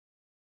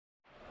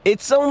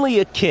It's only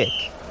a kick,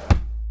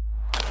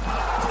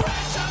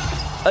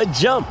 a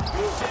jump,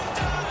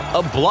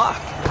 a block.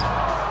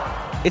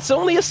 It's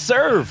only a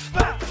serve.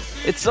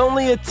 It's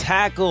only a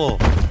tackle,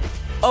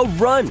 a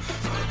run.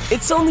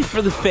 It's only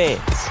for the fans.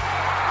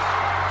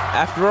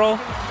 After all,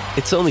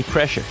 it's only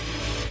pressure.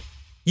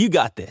 You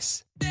got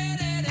this.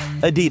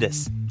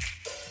 Adidas.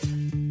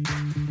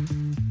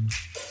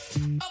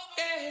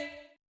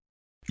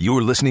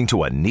 You're listening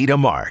to Anita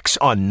Marks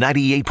on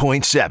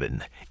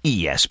 98.7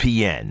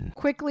 ESPN.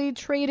 Quickly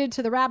traded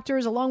to the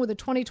Raptors along with a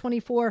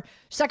 2024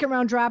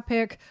 second-round draft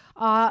pick.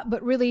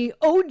 But really,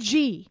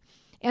 OG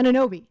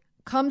Anunoby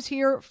comes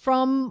here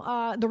from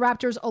the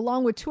Raptors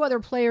along with two other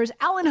players.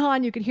 Alan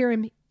Hahn, you can hear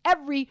him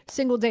every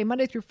single day,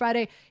 Monday through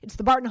Friday. It's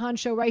the Bart and Hahn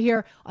Show right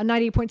here on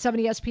 98.7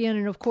 ESPN.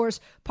 And, of course,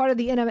 part of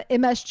the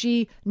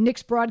MSG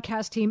Knicks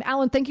broadcast team.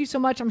 Alan, thank you so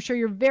much. I'm sure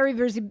you're very,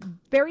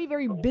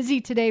 very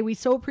busy today. We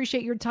so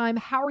appreciate your time.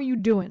 How are you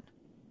doing?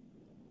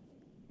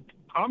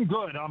 I'm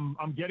good.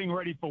 I'm getting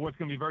ready for what's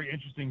going to be a very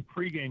interesting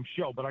pregame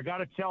show. But I got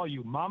to tell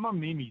you, Mama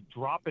Mimi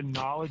dropping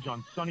knowledge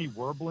on Sonny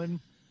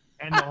Werblin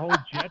and the whole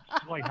Jets,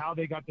 like how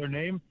they got their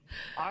name.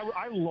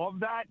 I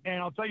love that.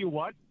 And I'll tell you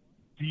what.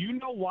 Do you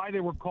know why they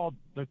were called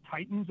the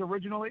Titans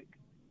originally?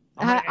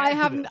 I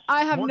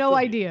have no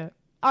idea.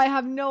 I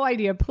have no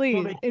idea.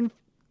 Please.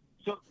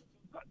 So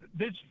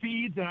this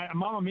feeds, and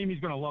Mama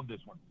Mimi's going to love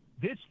this one.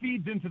 This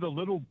feeds into the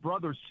little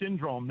brother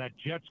syndrome that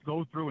Jets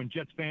go through and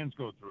Jets fans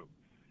go through.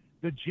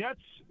 The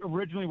Jets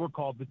originally were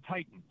called the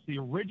Titans. The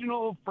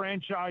original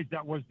franchise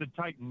that was the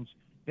Titans,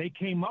 they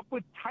came up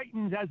with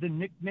Titans as a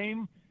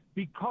nickname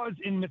because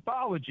in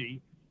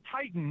mythology,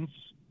 Titans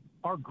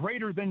are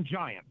greater than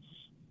giants.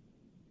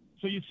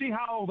 So you see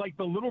how, like,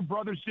 the little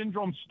brother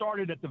syndrome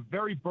started at the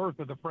very birth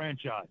of the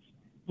franchise.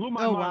 Blew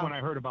my mind when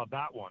I heard about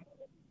that one.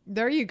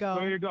 There you go.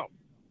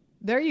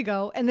 There you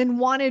go. And then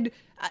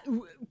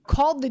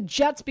called the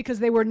Jets because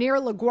they were near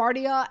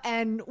LaGuardia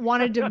and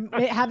wanted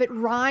to have it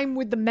rhyme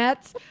with the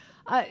Mets.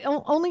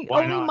 Only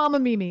Mama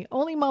Mimi.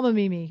 Only Mama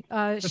Mimi.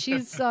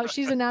 She's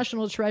a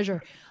national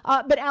treasure.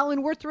 But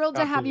Alan, we're thrilled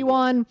to have you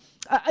on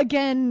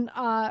again.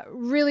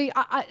 Really,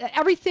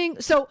 everything.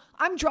 So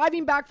I'm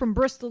driving back from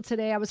Bristol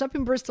today. I was up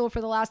in Bristol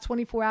for the last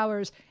 24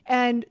 hours,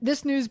 and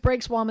this news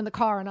breaks while I'm in the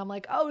car, and I'm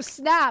like, oh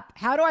snap!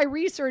 How do I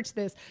research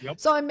this? Yep.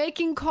 So I'm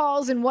making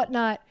calls and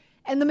whatnot,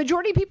 and the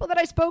majority of people that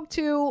I spoke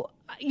to,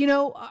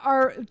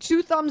 are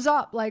 2 thumbs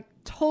up, like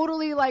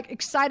totally like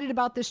excited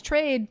about this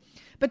trade.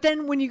 But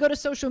then when you go to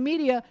social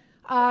media,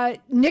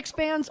 Knicks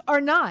fans are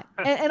not.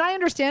 And I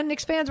understand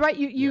Knicks fans, right?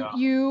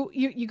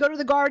 You go to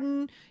the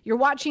Garden, you're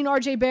watching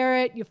RJ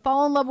Barrett, you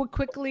fall in love with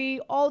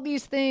quickly, all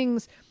these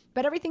things.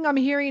 But everything I'm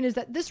hearing is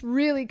that this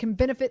really can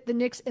benefit the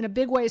Knicks in a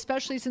big way,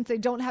 especially since they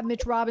don't have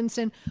Mitch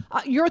Robinson.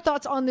 Your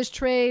thoughts on this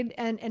trade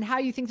and how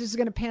you think this is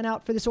going to pan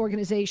out for this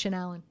organization,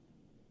 Alan?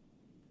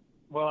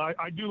 Well,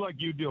 I do like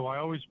you do. I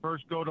always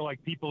first go to,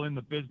 like, people in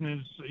the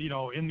business,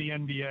 in the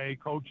NBA,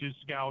 coaches,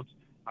 scouts.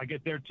 I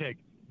get their take.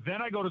 Then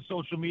I go to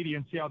social media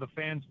and see how the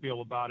fans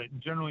feel about it.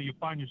 And generally, you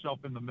find yourself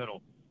in the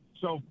middle.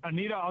 So,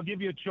 Anita, I'll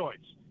give you a choice.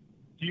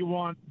 Do you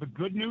want the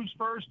good news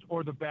first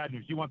or the bad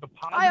news? Do you want the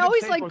positive? I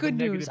always like good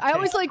news. I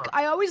always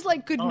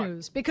like good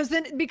news because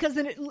then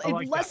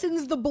it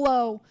lessens the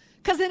blow.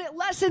 Because then it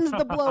lessens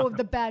the blow of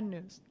the bad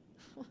news.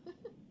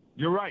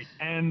 You're right.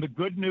 And the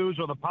good news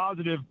or the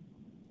positive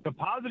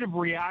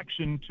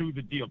reaction to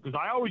the deal. Because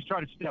I always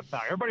try to step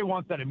back. Everybody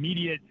wants that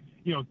immediate,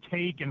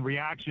 take and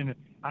reaction.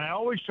 And I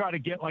always try to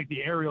get like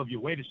the aerial view.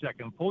 Wait a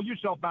second. Pull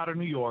yourself out of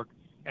New York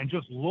and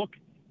just look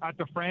at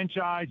the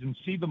franchise and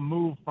see the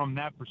move from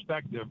that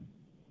perspective.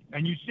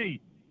 And you see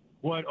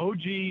what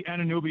OG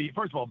Anunoby,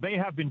 first of all, they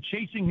have been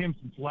chasing him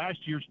since last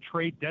year's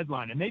trade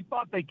deadline. And they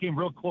thought they came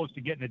real close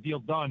to getting a deal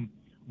done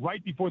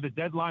right before the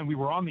deadline. We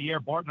were on the air,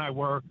 Bart and I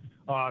were,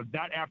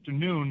 that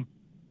afternoon.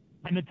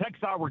 And the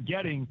text I were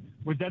getting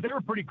was that they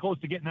were pretty close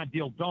to getting that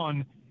deal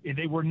done. And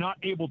they were not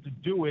able to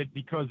do it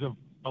because of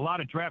a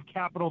lot of draft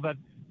capital that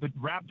the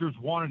Raptors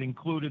wanted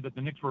included that the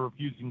Knicks were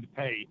refusing to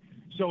pay.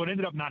 So it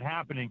ended up not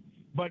happening.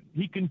 But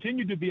he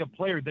continued to be a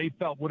player they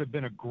felt would have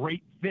been a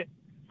great fit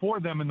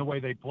for them in the way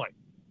they play.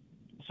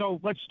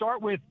 So let's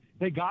start with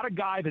they got a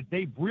guy that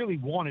they really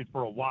wanted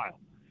for a while.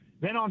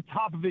 Then on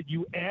top of it,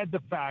 you add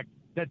the fact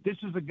that this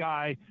is a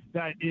guy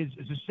that is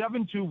a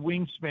 7'2"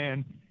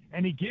 wingspan,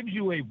 and he gives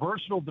you a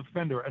versatile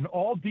defender, an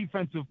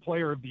all-defensive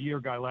player of the year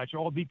guy last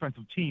year,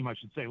 all-defensive team, I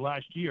should say,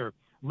 last year,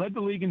 led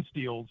the league in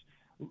steals,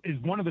 is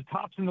one of the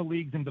tops in the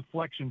leagues in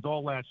deflections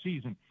all last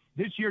season.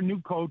 This year, new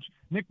coach.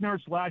 Nick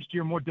Nurse last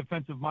year, more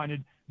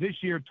defensive-minded. This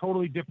year,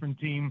 totally different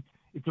team.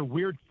 It's a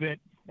weird fit,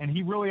 and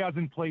he really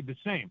hasn't played the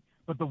same.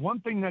 But the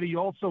one thing that he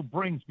also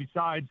brings,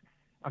 besides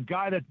a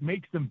guy that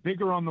makes them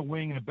bigger on the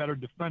wing and a better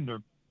defender,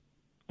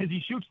 is he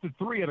shoots the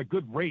three at a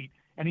good rate,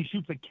 and he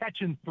shoots a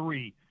catch-and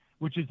three,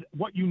 which is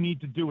what you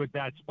need to do at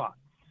that spot.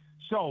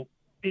 So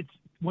it's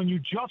when you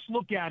just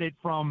look at it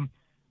from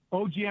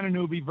OG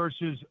Anunoby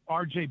versus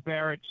RJ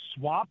Barrett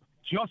swap,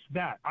 just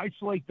that,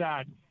 isolate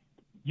that,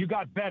 you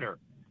got better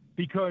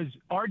because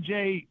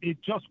RJ, it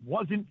just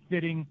wasn't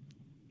fitting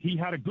he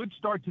had a good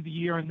start to the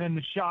year, and then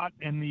the shot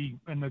and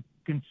the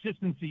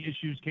consistency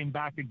issues came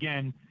back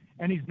again.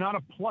 And he's not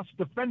a plus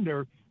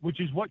defender, which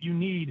is what you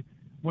need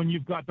when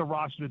you've got the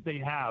roster that they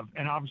have,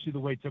 and obviously the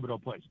way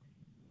Thibodeau plays.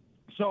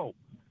 So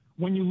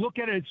when you look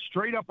at it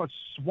straight up a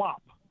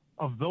swap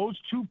of those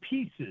two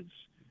pieces,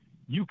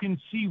 you can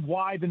see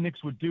why the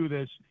Knicks would do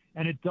this,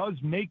 and it does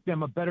make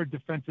them a better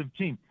defensive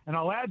team. And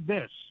I'll add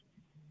this.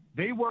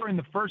 They were in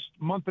the first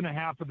month and a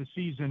half of the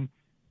season,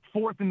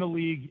 4th in the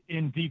league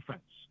in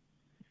defense.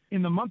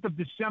 In the month of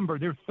December,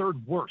 they're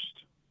 3rd worst.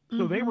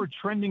 So they were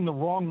trending the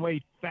wrong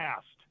way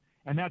fast.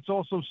 And that's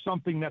also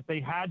something that they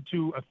had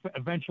to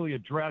eventually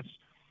address.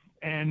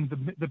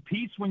 And the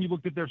piece, when you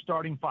looked at their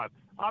starting 5,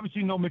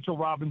 obviously no Mitchell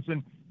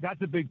Robinson.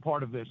 That's a big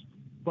part of this.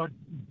 But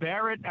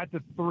Barrett at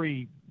the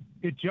 3,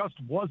 it just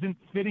wasn't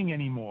fitting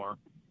anymore.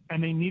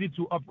 And they needed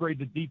to upgrade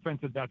the defense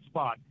at that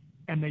spot.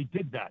 And they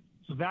did that.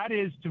 So that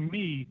is, to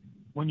me,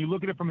 when you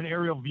look at it from an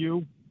aerial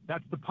view,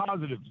 that's the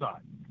positive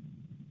side.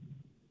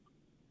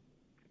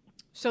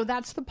 So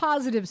that's the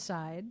positive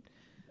side.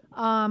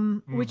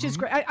 Which is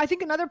great. I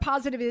think another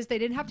positive is they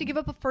didn't have to give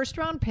up a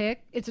first-round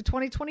pick. It's a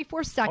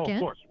 2024 second. Oh, of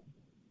course.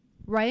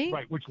 Right?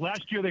 Right, which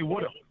last year they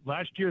would have.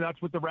 Last year,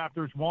 that's what the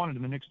Raptors wanted,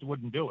 and the Knicks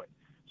wouldn't do it.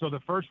 So the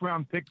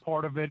first-round pick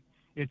part of it,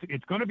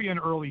 it's going to be an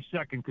early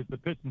second because the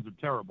Pistons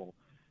are terrible.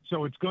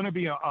 So it's going to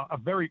be a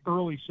very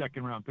early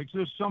second-round pick. So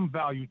there's some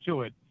value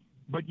to it.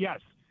 But, yes,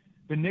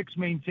 the Knicks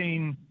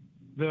maintain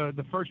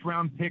the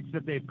first-round picks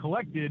that they've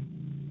collected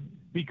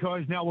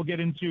because now we'll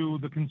get into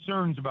the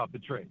concerns about the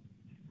trade.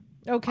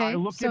 Okay,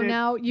 so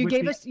now you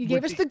gave us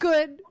the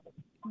good,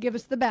 give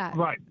us the bad.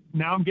 Right.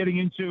 Now I'm getting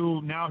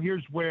into,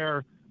 here's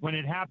where, when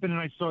it happened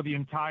and I saw the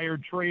entire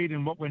trade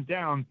and what went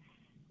down,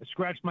 I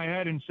scratched my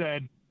head and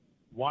said,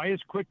 why is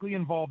Quickly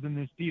involved in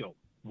this deal?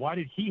 Why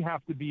did he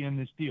have to be in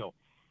this deal?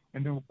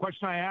 And the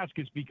question I ask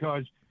is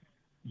because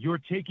you're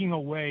taking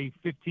away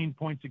 15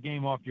 points a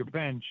game off your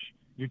bench.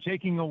 You're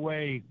taking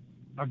away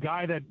a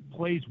guy that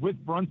plays with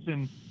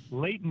Brunson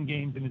late in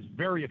games and is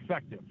very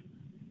effective.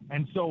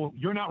 And so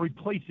you're not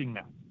replacing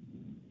that.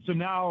 So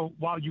now,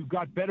 while you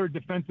got better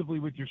defensively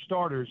with your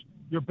starters,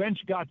 your bench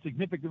got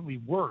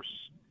significantly worse.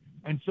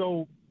 And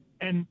so,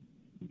 and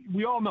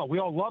we all know, we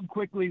all love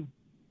Quickly.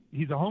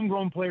 He's a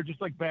homegrown player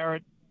just like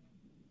Barrett.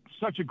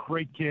 Such a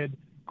great kid,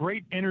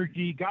 great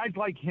energy. Guys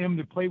like him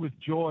that play with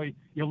joy,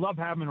 you love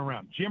having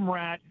around. Jim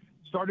Rat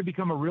started to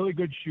become a really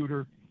good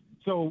shooter.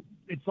 So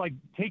it's like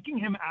taking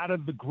him out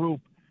of the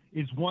group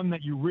is one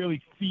that you really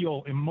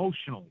feel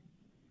emotionally.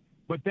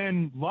 But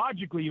then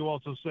logically you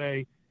also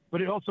say,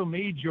 but it also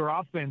made your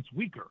offense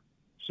weaker.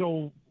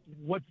 So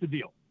what's the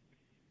deal?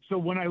 So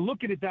when I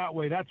look at it that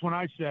way, that's when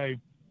I say,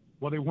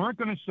 well, they weren't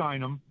going to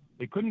sign him.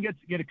 They couldn't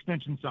get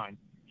extension signed.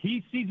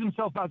 He sees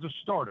himself as a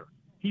starter.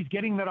 He's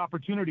getting that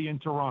opportunity in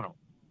Toronto.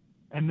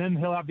 And then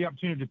he'll have the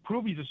opportunity to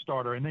prove he's a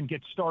starter and then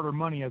get starter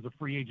money as a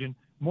free agent,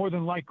 more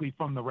than likely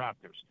from the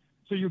Raptors.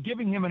 So you're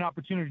giving him an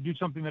opportunity to do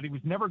something that he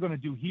was never going to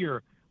do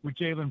here with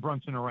Jalen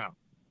Brunson around.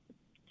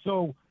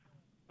 So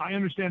I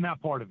understand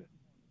that part of it.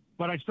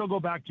 But I still go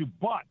back to,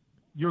 but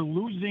you're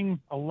losing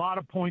a lot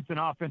of points in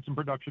offense and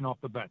production off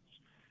the bench.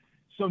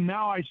 So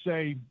now I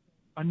say,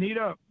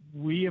 Anita,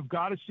 we have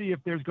got to see if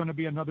there's going to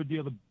be another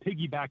deal to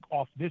piggyback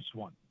off this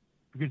one.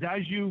 Because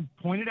as you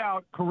pointed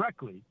out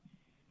correctly,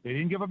 they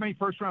didn't give up any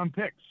first-round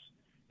picks.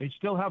 They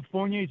still have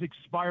Fournier's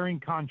expiring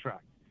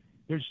contract.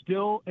 There's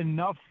still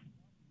enough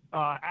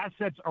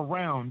assets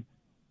around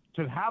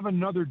to have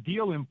another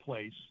deal in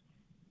place.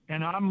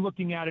 And I'm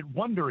looking at it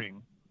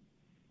wondering,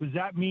 does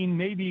that mean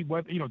maybe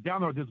down the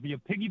road there'll be a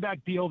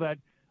piggyback deal that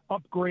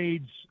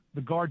upgrades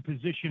the guard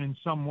position in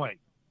some way?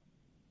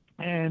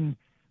 And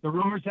the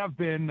rumors have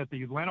been that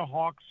the Atlanta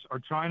Hawks are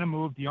trying to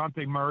move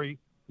Dejounte Murray,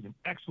 who's an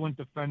excellent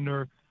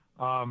defender,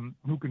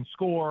 who can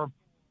score.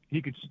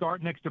 He could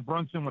start next to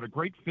Brunson. What a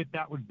great fit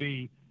that would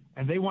be.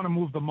 And they want to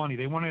move the money.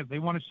 They want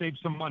to save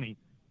some money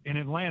in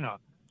Atlanta.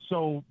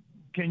 So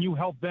can you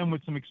help them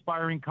with some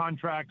expiring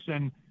contracts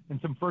and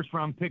some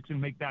first-round picks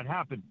and make that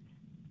happen?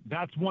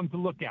 That's one to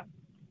look at.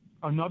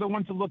 Another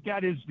one to look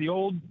at is the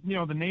old,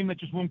 the name that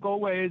just won't go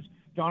away is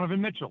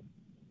Donovan Mitchell.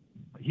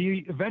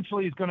 He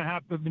eventually is going to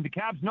have to, the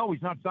Cavs know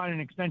he's not signing an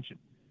extension.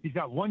 He's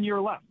got 1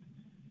 year left.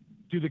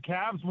 Do the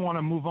Cavs want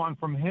to move on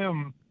from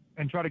him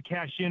and try to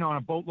cash in on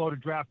a boatload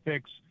of draft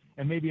picks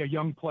and maybe a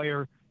young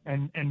player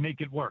and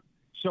make it work?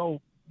 So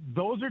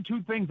those are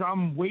two things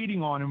I'm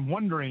waiting on and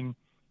wondering,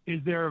 is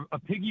there a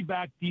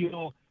piggyback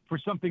deal for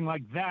something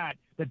like that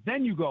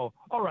then you go,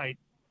 all right,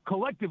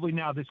 collectively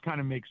now this kind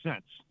of makes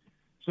sense.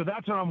 So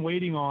that's what I'm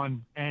waiting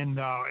on. And,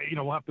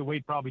 we'll have to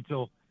wait probably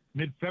till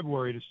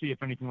mid-February to see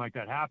if anything like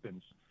that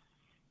happens.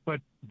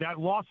 But that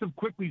loss of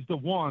Quickly is the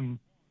one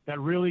that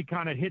really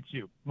kind of hits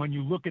you when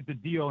you look at the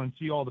deal and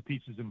see all the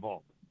pieces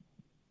involved.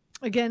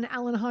 Again,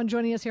 Alan Hahn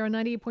joining us here on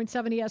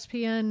 98.7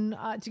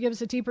 ESPN to give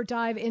us a deeper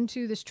dive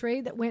into this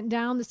trade that went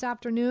down this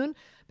afternoon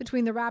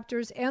between the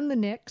Raptors and the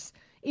Knicks,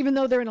 even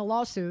though they're in a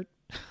lawsuit.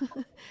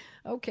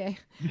 Okay.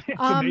 It's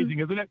amazing,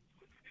 isn't it?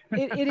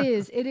 It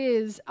is. It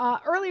is.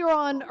 Earlier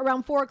on,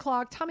 around 4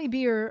 o'clock, Tommy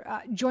Beer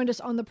joined us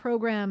on the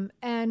program.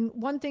 And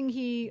one thing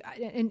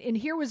and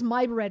here was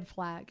my red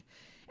flag,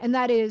 and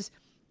that is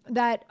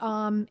that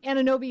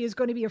Anunoby is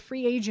going to be a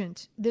free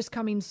agent this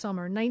coming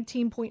summer,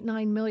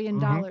 $19.9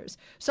 million.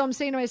 So I'm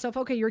saying to myself,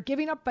 okay, you're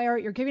giving up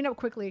Barrett, you're giving up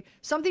quickly.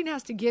 Something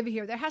has to give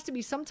here. There has to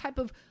be some type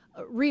of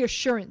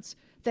reassurance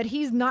that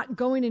he's not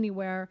going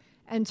anywhere.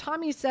 And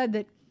Tommy said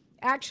that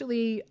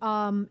actually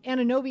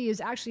Anunoby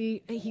is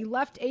he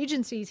left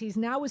agencies. He's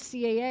now with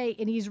CAA,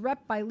 and he's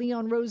repped by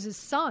Leon Rose's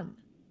son.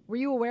 Were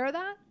you aware of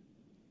that?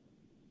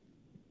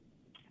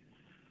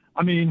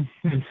 I mean,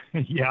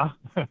 yeah,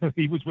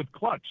 he was with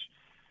Clutch.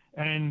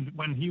 And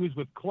when he was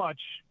with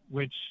Clutch,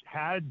 which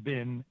had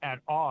been at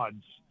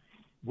odds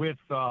with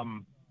CAA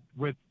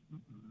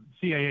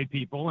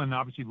people, and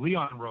obviously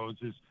Leon Rose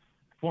is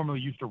formerly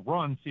used to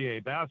run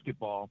CAA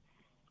basketball.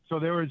 So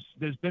there's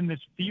been this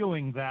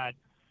feeling that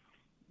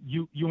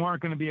you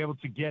aren't going to be able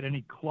to get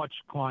any Clutch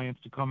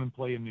clients to come and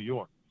play in New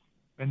York.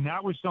 And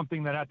that was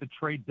something that at the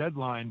trade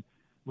deadline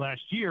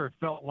last year, it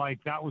felt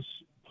like that was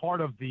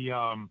part of the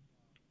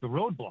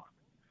roadblock.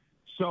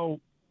 So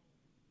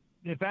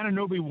if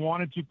Anunoby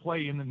wanted to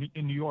play in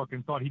New York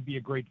and thought he'd be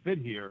a great fit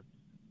here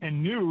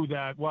and knew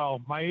that,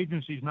 well, my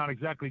agency's not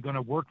exactly going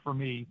to work for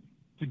me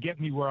to get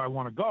me where I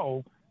want to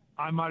go,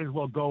 I might as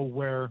well go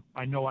where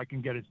I know I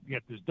can get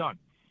this done.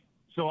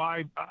 So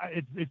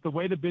it's the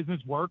way the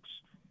business works.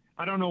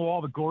 I don't know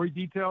all the gory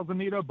details,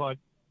 Anita, but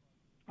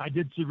I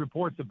did see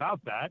reports about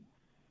that.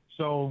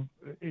 So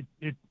it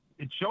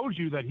shows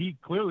you that he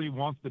clearly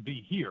wants to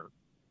be here.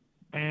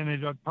 And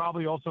it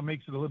probably also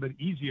makes it a little bit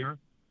easier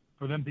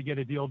for them to get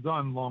a deal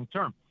done long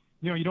term.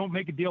 You don't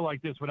make a deal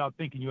like this without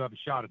thinking you have a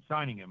shot at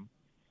signing him.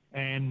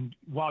 And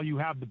while you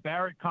have the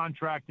Barrett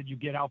contract that you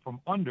get out from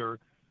under,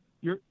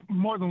 you're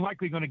more than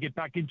likely going to get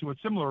back into a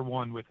similar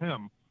one with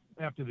him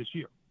after this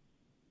year.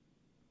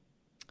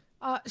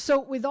 So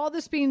with all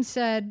this being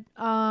said,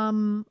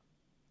 and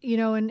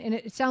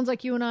it sounds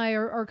like you and I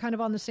are kind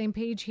of on the same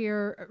page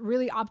here,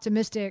 really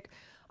optimistic.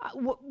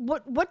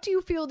 What do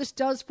you feel this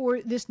does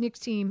for this Knicks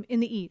team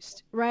in the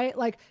East, right?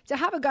 Like to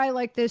have a guy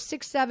like this,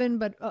 6'7",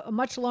 but a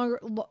much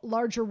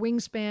larger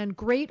wingspan,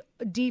 great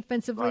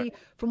defensively. Right.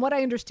 From what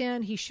I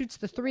understand, he shoots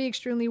the three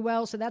extremely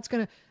well, so that's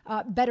going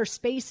to better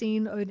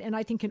spacing, and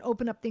I think can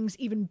open up things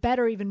even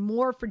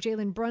more for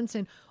Jalen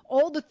Brunson.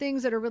 All the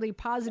things that are really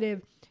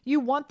positive. You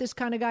want this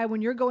kind of guy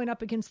when you're going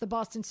up against the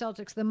Boston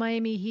Celtics, the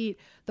Miami Heat,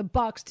 the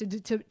Bucks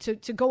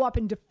to go up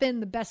and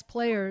defend the best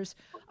players,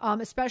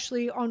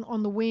 especially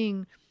on the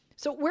wing.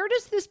 So where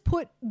does this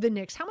put the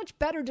Knicks? How much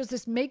better does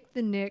this make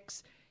the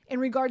Knicks in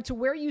regard to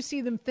where you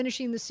see them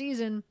finishing the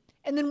season,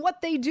 and then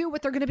what they're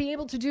going to be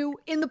able to do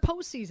in the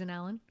postseason,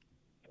 Alan?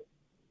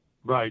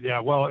 Right. Yeah.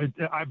 Well,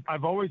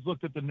 I've always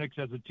looked at the Knicks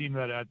as a team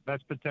that at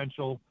best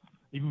potential,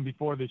 even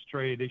before this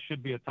trade, they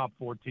should be a top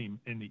 4 team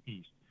in the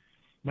East.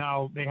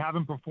 Now, they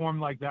haven't performed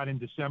like that in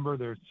December.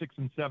 They're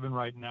 6-7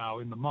 right now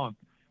in the month.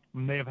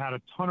 And they have had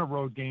a ton of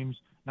road games,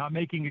 not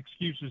making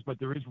excuses, but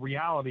there is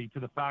reality to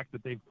the fact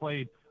that they've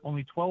played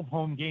only 12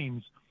 home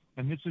games.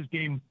 And this is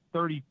game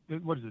 30.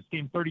 What is this?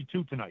 Game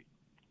 32 tonight.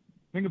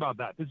 Think about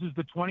that. This is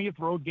the 20th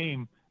road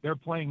game they're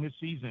playing this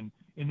season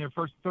in their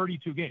first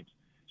 32 games.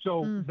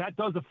 So that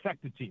does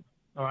affect the team.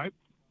 All right.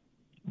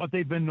 But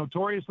they've been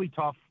notoriously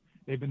tough.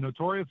 They've been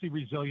notoriously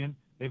resilient.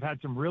 They've had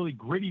some really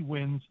gritty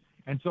wins.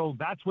 And so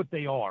that's what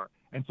they are.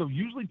 And so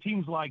usually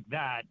teams like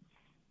that,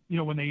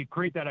 when they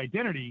create that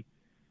identity,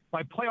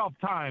 by playoff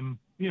time,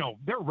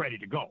 they're ready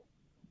to go.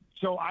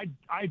 So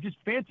I just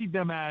fancied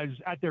them as,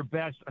 at their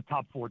best, a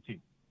top 4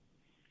 team.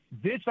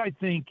 This, I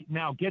think,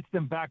 now gets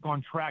them back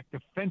on track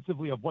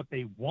defensively of what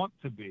they want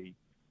to be,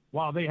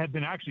 while they had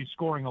been actually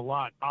scoring a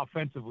lot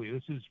offensively.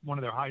 This is one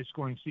of their highest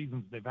scoring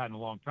seasons they've had in a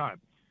long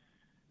time.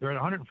 They're at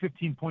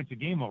 115 points a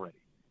game already.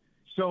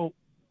 So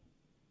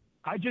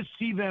I just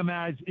see them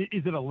as,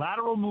 is it a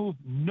lateral move?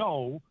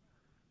 No.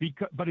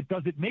 But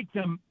does it make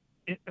them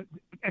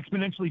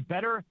exponentially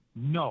better?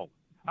 No.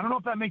 I don't know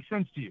if that makes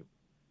sense to you,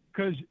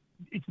 because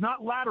it's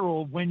not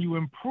lateral when you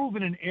improve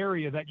in an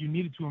area that you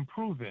needed to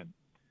improve in.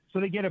 So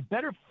they get a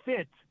better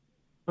fit,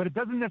 but it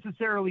doesn't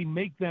necessarily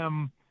make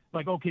them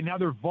like, okay, now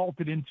they're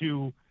vaulted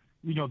into,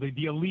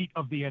 the elite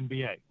of the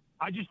NBA.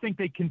 I just think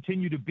they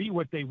continue to be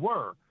what they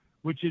were,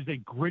 which is a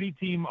gritty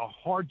team, a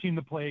hard team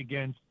to play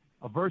against,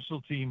 a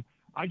versatile team.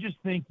 I just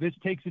think this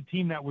takes a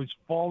team that was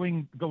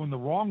going the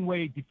wrong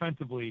way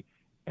defensively,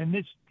 and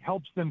this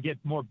helps them get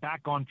more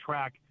back on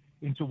track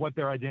into what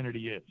their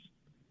identity is.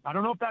 I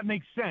don't know if that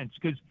makes sense,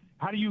 because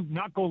how do you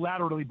not go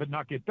laterally but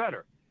not get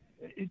better?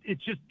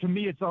 It's just, to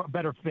me, it's a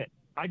better fit.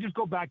 I just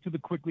go back to the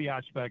quickly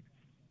aspect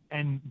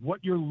and what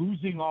you're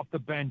losing off the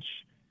bench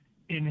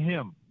in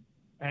him,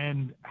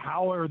 and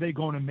how are they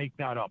going to make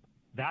that up?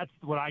 That's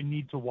what I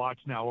need to watch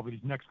now over these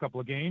next couple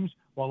of games,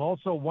 while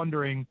also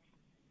wondering,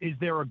 is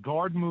there a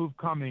guard move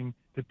coming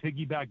to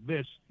piggyback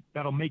this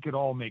that'll make it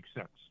all make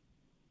sense?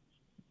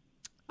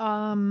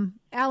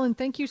 Alan,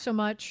 thank you so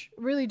much.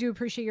 Really do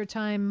appreciate your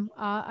time.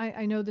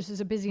 I know this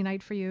is a busy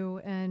night for you,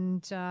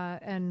 and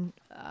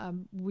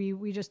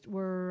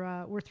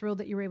we're thrilled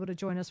that you were able to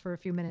join us for a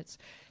few minutes.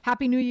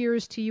 Happy New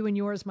Year's to you and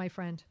yours, my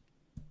friend.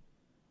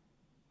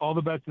 All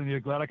the best, Anita.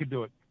 Glad I could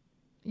do it.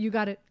 You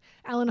got it.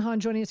 Alan Hahn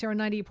joining us here on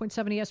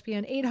 98.7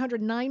 ESPN,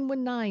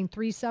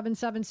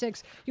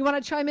 800-919-3776. You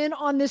want to chime in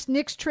on this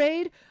Knicks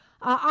trade?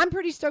 I'm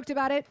pretty stoked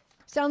about it.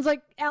 Sounds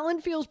like Alan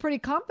feels pretty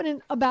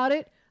confident about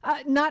it.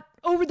 Not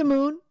over the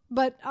moon,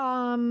 but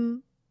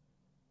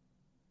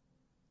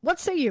what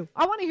say you?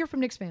 I want to hear from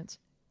Knicks fans.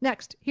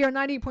 Next, here on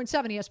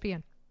 98.7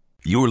 ESPN.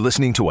 You're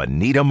listening to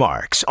Anita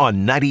Marks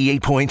on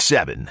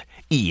 98.7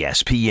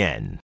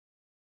 ESPN.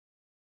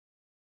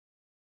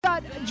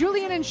 Got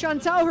Julian and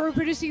Chantal who are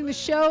producing the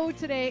show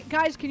today.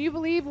 Guys, can you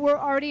believe we're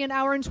already an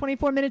hour and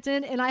 24 minutes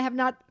in, and I have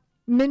not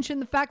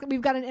mentioned the fact that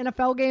we've got an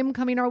NFL game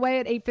coming our way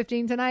at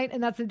 8:15 tonight,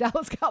 and that's the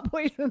Dallas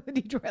Cowboys and the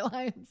Detroit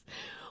Lions.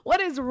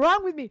 What is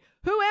wrong with me?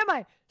 Who am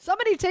I?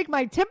 Somebody take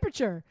my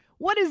temperature.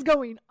 What is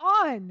going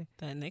on?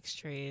 That Knicks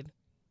trade.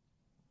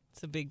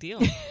 It's a big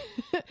deal.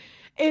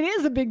 It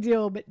is a big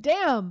deal, but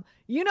damn,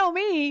 you know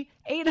me,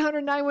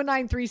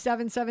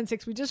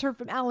 800-919-3776. We just heard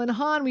from Alan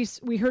Hahn. We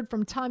heard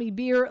from Tommy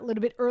Beer a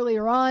little bit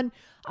earlier on,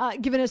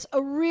 giving us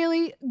a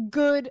really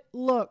good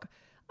look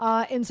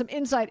and some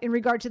insight in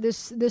regard to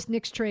this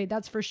Knicks trade,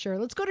 that's for sure.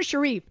 Let's go to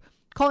Sharif,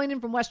 calling in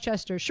from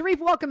Westchester.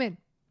 Sharif, welcome in.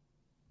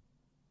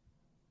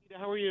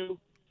 How are you?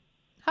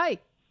 Hi.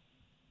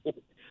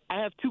 I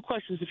have two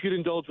questions, if you'd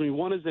indulge me.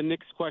 One is a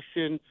Knicks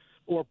question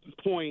or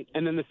point,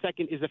 and then the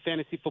second is a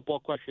fantasy football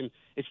question.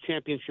 It's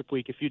championship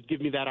week, if you'd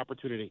give me that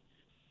opportunity.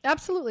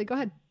 Absolutely. Go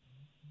ahead.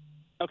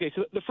 Okay,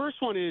 so the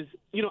first one is,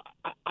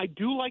 I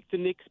do like the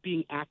Knicks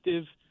being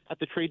active at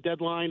the trade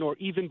deadline or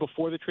even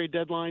before the trade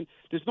deadline.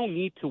 There's no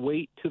need to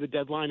wait to the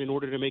deadline in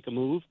order to make a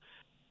move.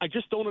 I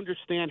just don't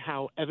understand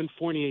how Evan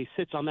Fournier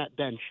sits on that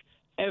bench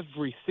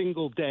every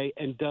single day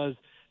and does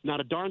not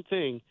a darn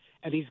thing.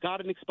 And he's got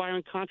an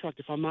expiring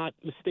contract, if I'm not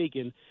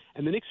mistaken.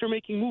 And the Knicks are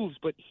making moves,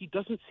 but he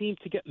doesn't seem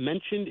to get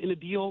mentioned in a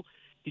deal.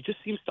 He just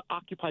seems to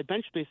occupy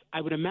bench space. I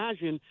would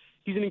imagine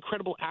he's an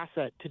incredible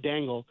asset to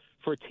dangle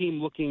for a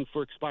team looking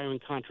for expiring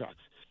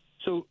contracts.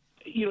 So,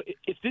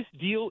 if this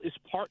deal is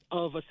part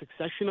of a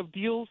succession of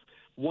deals,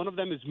 one of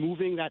them is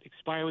moving that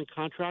expiring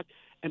contract,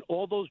 and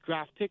all those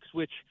draft picks,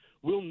 which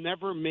will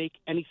never make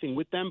anything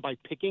with them by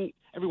picking.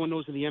 Everyone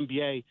knows in the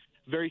NBA,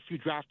 very few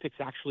draft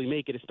picks actually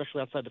make it, especially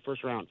outside the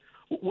first round.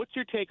 What's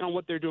your take on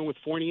what they're doing with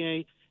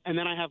Fournier? And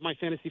then I have my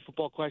fantasy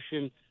football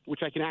question,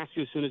 which I can ask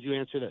you as soon as you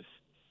answer this.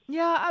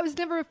 Yeah, I was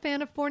never a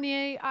fan of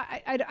Fournier.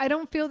 I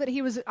don't feel that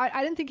he was.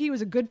 I didn't think he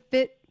was a good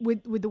fit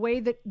with the way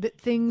that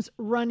things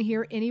run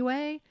here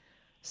anyway.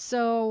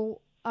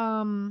 So,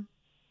 I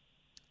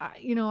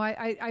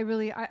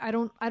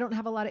don't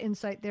have a lot of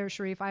insight there,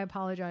 Sharif. I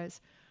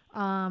apologize.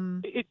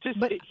 He just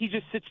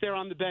sits there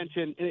on the bench,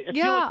 and I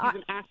feel like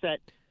he's an asset.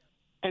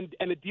 And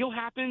a deal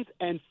happens,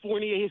 and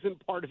Fournier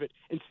isn't part of it.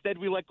 Instead,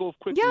 we let go of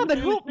quickly. Yeah, but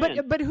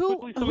who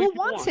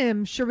wants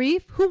him,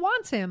 Sharif? Who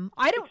wants him?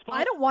 I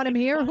don't want him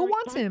here. Who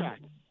wants him?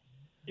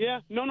 Yeah,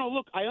 no.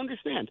 Look, I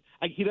understand.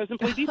 He doesn't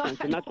play defense,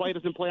 and that's why he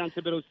doesn't play on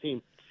Thibodeau's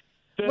team.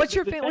 What's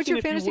your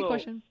fantasy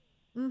question?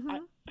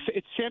 Mm-hmm.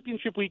 It's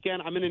championship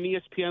weekend. I'm in an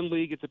ESPN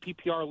league. It's a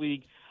PPR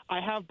league.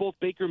 I have both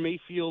Baker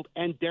Mayfield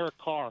and Derek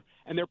Carr,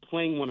 and they're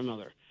playing one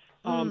another.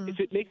 If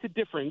it makes a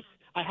difference,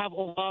 I have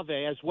Olave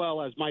as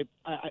well as my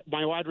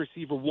wide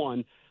receiver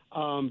one.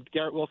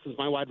 Garrett Wilson's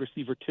my wide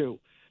receiver two.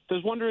 So I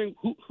was wondering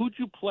who'd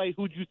you play,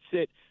 who'd you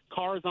sit?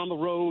 Carr is on the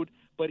road,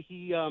 but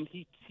he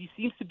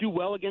seems to do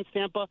well against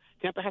Tampa.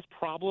 Tampa has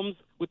problems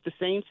with the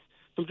Saints.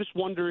 So I'm just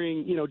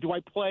wondering, do I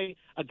play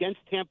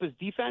against Tampa's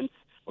defense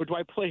or do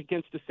I play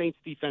against the Saints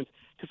defense?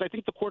 Because I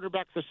think the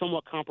quarterbacks are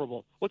somewhat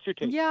comparable. What's your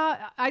take?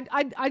 Yeah,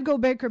 I'd go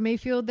Baker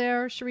Mayfield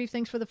there. Sharif,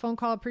 thanks for the phone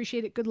call.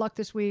 Appreciate it. Good luck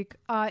this week.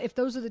 If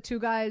those are the two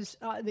guys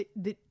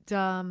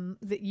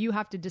that you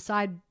have to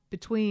decide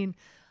between,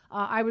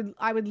 I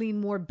would lean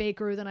more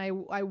Baker than I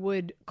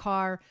would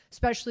Carr.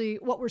 Especially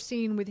what we're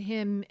seeing with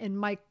him and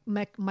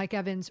Mike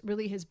Evans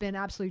really has been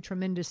absolutely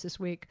tremendous this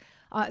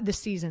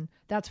season.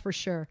 That's for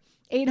sure.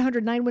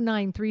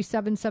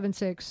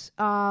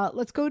 800-919-3776.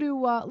 Let's go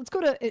to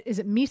is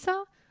it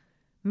Misa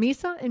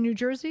in New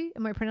Jersey?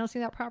 Am I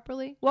pronouncing that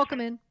properly?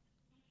 Welcome in.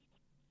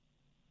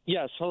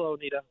 Yes. Hello,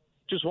 Anita.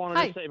 Just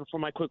wanted to say before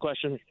my quick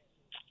question,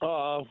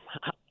 I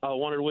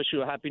wanted to wish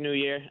you a happy new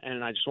year,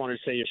 and I just wanted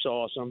to say you're so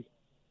awesome.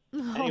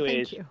 Oh,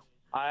 Anyways, thank you.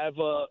 I have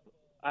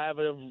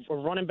a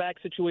running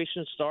back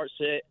situation start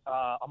sit.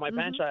 On my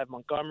bench, I have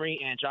Montgomery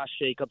and Josh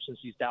Jacobs since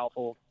he's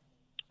doubtful.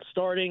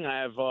 Starting,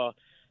 I have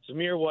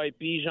Zamir White,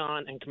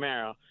 Bijan, and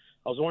Kamara.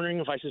 I was wondering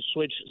if I should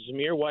switch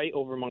Zamir White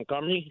over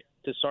Montgomery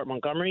to start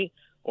Montgomery,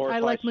 or if I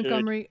like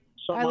Montgomery.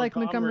 I like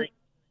Montgomery.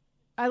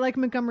 I like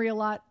Montgomery a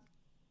lot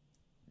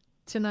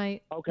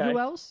tonight. Okay. Who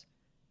else?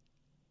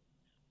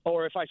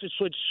 Or if I should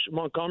switch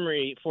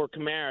Montgomery for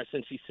Kamara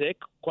since he's sick,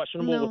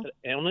 questionable with an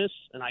illness,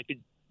 and I could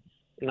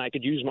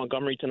use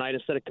Montgomery tonight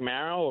instead of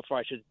Kamara, or if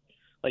I should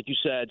like you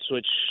said,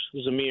 switch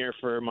Zamir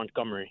for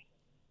Montgomery.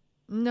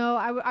 No,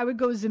 I would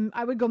go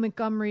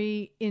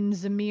Montgomery in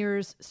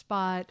Zamir's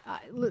spot.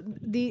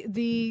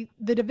 The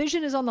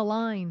division is on the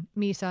line,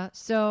 Misa.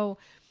 So,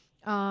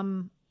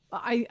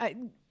 I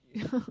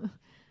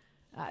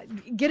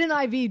get an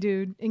IV,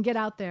 dude, and get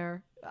out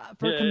there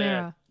for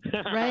Kamara,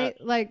 right?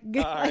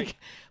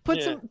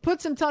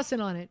 Put some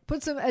tussin on it.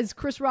 Put some, as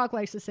Chris Rock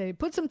likes to say,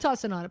 put some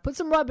tussin on it. Put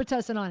some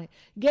Robitussin on it.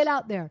 Get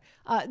out there.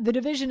 The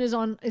division is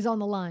on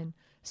the line.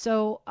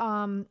 So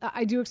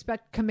I do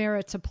expect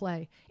Kamara to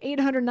play.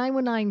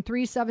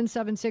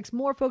 800-919-3776.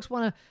 More folks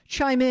want to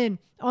chime in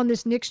on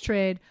this Knicks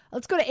trade.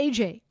 Let's go to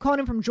AJ, calling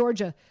in from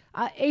Georgia.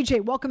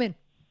 AJ, welcome in.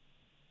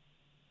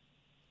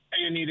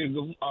 Hey, Anita.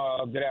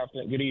 Good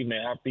afternoon. Good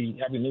evening. Happy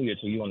New Year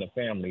to you and the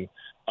family.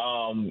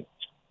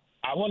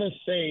 I want to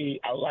say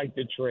I like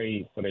the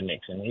trade for the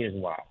Knicks, and here's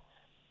why.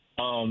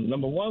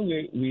 Number one,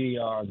 we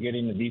are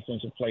getting the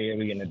defensive player,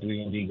 we getting the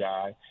 3-and-D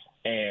guy,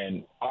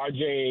 and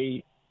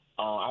RJ.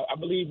 I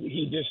believe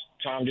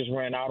time just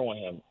ran out on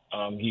him.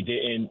 He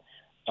didn't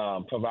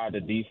provide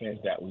the defense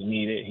that we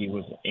needed. He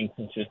was an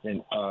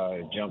inconsistent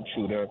jump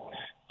shooter.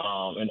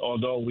 And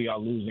although we are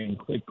losing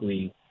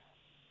quickly,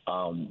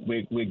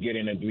 we're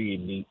getting a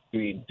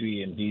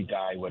 3-and-D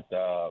guy with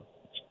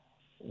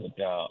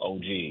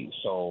OG.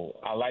 So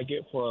I like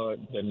it for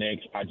the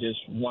Knicks. I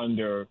just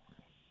wonder,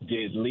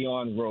 did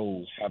Leon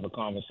Rose have a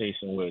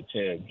conversation with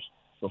Tibbs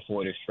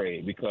before this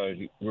trade? Because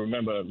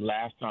remember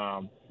last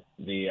time,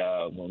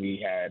 when we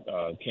had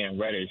Cam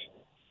Reddish,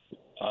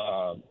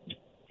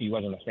 he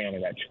wasn't a fan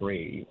of that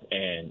trade,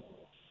 and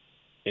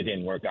it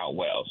didn't work out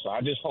well. So I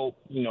just hope,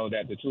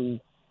 that the two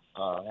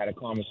had a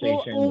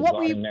conversation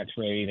regarding that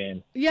trade.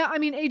 And yeah, I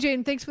mean, AJ,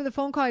 and thanks for the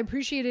phone call. I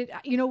appreciate it.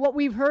 What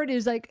we've heard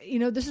is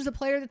this is a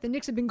player that the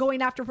Knicks have been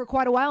going after for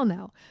quite a while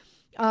now.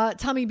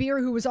 Tommy Beer,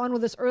 who was on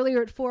with us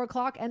earlier at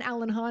 4:00, and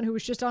Alan Hahn, who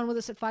was just on with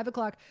us at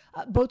 5:00,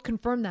 both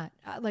confirmed that.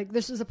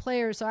 This is a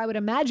player, so I would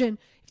imagine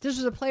if this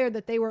was a player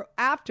that they were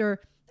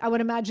after, I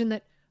would imagine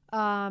that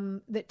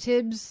that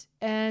Tibbs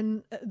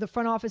and the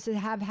front office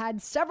have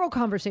had several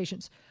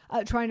conversations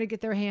trying to get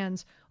their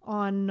hands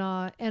on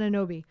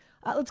Anunoby.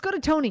 Let's go to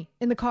Tony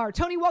in the car.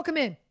 Tony, welcome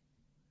in.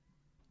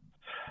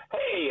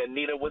 Hey,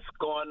 Anita, what's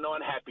going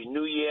on? Happy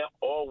New Year.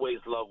 Always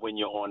love when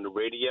you're on the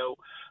radio.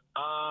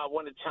 I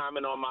want to chime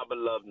in on my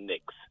beloved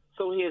Knicks.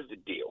 So here's the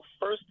deal.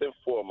 First and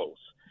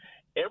foremost,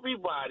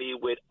 everybody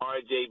with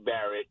R.J.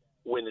 Barrett,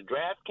 when the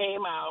draft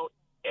came out,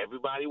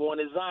 everybody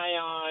wanted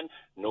Zion.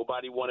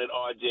 Nobody wanted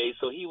R.J.,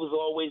 so he was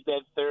always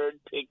that third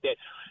pick that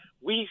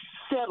we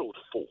settled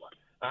for.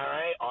 All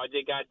right,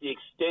 R.J. got the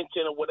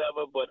extension or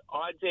whatever, but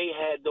R.J.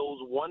 had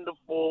those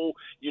wonderful,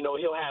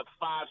 he'll have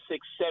 5,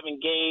 6, 7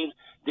 games,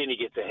 then he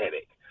gets a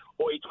headache,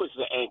 or he twists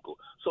an ankle.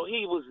 So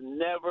he was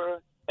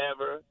never,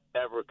 ever,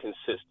 ever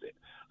consistent.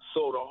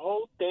 So the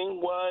whole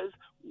thing was,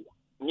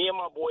 me and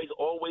my boys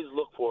always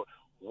look for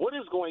what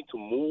is going to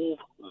move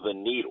the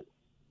needle.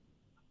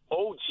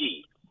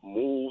 OG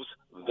moves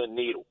the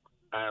needle.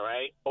 All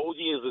right? OG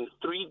is a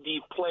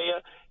 3D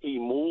player. He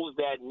moves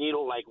that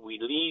needle like we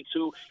need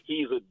to.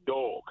 He's a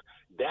dog.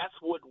 That's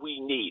what we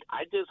need.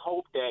 I just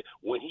hope that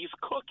when he's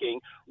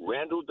cooking,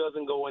 Randall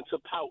doesn't go into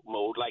pout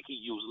mode like he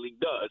usually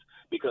does,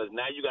 because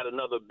now you got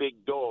another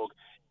big dog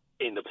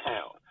in the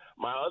pound.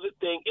 My other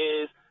thing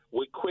is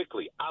with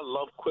Quickly. I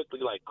love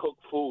Quickly like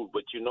cooked food,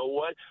 but you know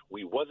what?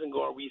 We wasn't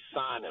going to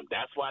re-sign him.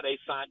 That's why they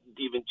signed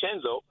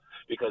DiVincenzo,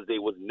 because they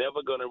was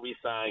never going to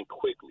re-sign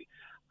Quickly.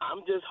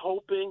 I'm just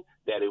hoping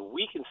that if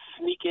we can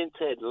sneak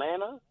into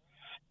Atlanta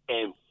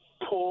and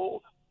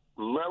pull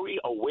Murray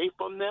away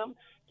from them,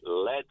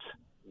 let's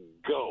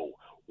go.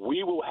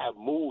 We will have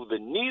moved the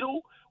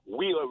needle.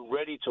 We are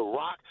ready to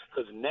rock,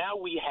 because now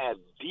we have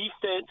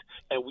defense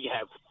and we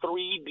have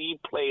 3D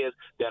players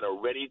that are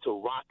ready to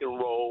rock and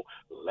roll.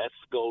 Let's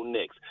go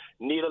Knicks.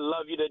 Nita,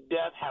 love you to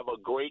death. Have a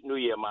great New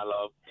Year, my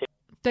love.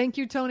 Thank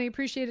you, Tony.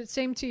 Appreciate it.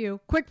 Same to you.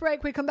 Quick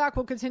break. We come back.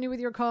 We'll continue with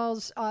your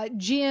calls.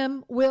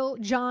 GM, Will,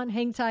 John,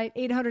 hang tight.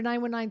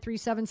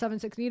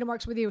 800-919-3776. Nita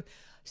Marks with you.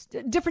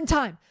 Different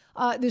time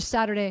this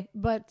Saturday,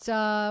 but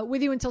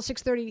with you until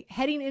 6:30,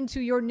 heading into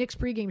your Knicks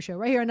pregame show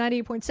right here on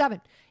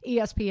 98.7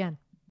 ESPN.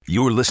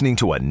 You're listening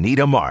to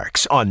Anita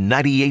Marks on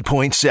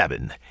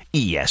 98.7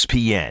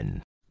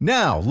 ESPN.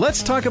 Now,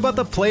 let's talk about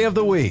the play of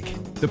the week.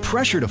 The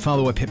pressure to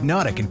follow up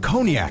Hypnotic and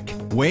Cognac,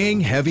 weighing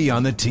heavy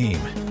on the team.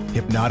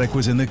 Hypnotic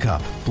was in the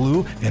cup,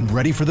 blue, and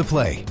ready for the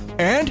play.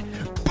 And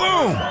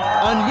boom!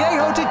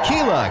 Añejo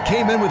Tequila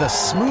came in with a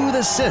smooth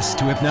assist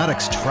to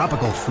Hypnotic's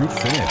tropical fruit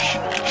finish.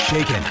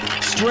 Shaken,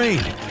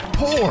 strained,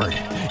 poured.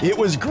 It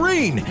was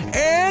green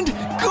and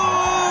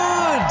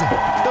good!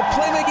 The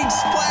playmaking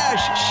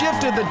splash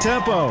shifted the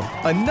tempo.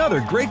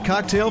 Another great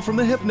cocktail from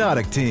the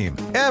Hypnotic team.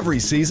 Every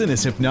season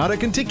is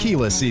Hypnotic and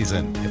Tequila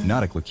season.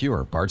 Hypnotic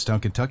Liqueur,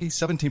 Bardstown, Kentucky,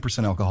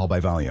 17% alcohol by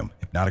volume.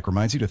 Hypnotic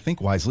reminds you to think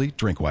wisely,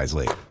 drink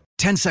wisely.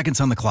 10 seconds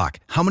on the clock.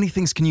 How many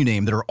things can you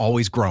name that are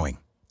always growing?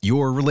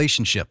 Your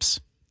relationships,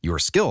 your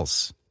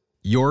skills,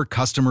 your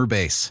customer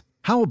base.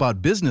 How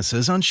about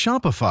businesses on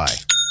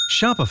Shopify?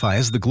 Shopify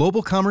is the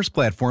global commerce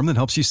platform that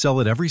helps you sell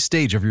at every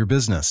stage of your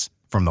business.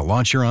 From the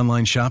launch your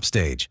online shop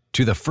stage,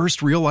 to the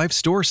first real-life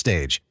store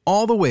stage,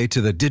 all the way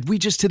to the did we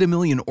just hit a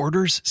million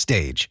orders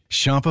stage,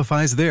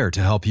 Shopify's there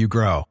to help you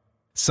grow.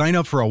 Sign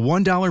up for a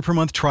 $1 per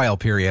month trial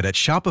period at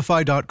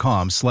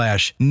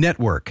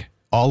shopify.com/network,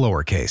 all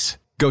lowercase.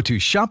 Go to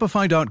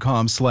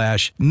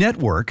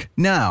shopify.com/network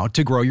now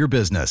to grow your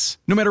business,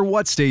 no matter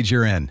what stage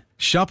you're in.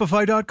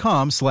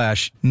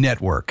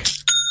 Shopify.com/network.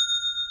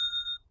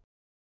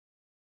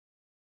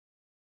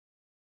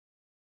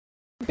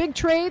 Big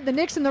trade, the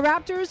Knicks and the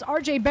Raptors.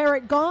 RJ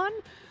Barrett gone.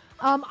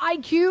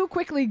 IQ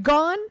quickly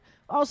gone.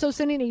 Also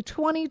sending a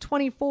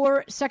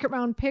 2024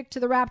 second-round pick to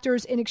the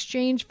Raptors in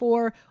exchange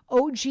for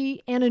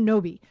OG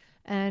Anunoby.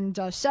 And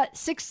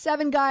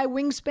 6'7" guy,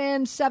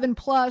 wingspan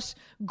 7+,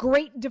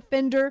 great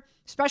defender,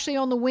 especially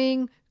on the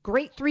wing,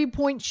 great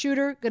three-point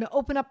shooter, going to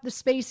open up the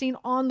spacing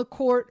on the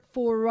court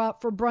for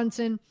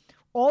Brunson.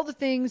 All the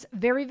things,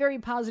 very, very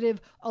positive,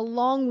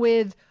 along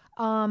with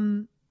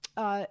Achua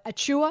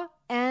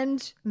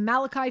and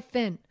Malachi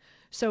Finn.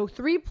 So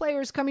 3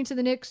 players coming to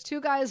the Knicks,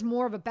 2 guys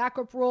more of a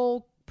backup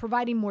role,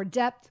 providing more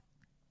depth.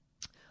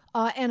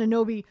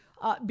 Anunoby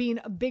being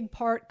a big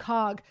part,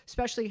 cog,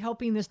 especially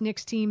helping this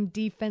Knicks team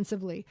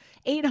defensively.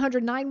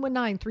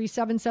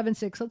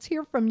 800-919-3776. Let's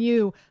hear from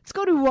you. Let's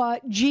go to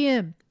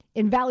GM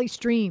in Valley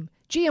Stream.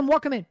 GM,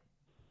 welcome in.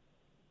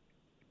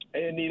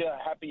 Hey, Anita,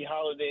 happy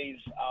holidays.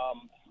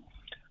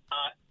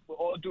 With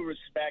all due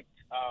respect,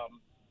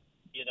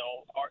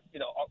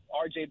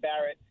 RJ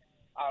Barrett,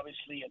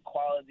 obviously a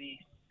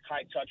quality,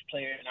 high-touch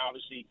player, and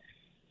obviously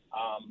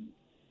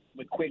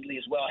with Quigley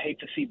as well. I hate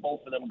to see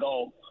both of them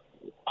go.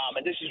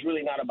 And this is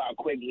really not about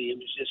Quigley. It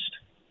was just,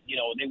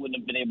 they wouldn't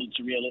have been able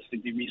to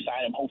realistically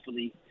re-sign him.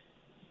 Hopefully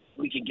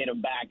we can get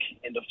him back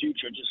in the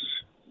future, just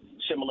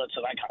similar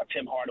to like how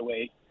Tim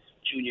Hardaway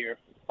Jr.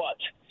 But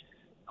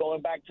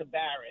going back to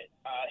Barrett,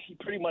 he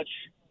pretty much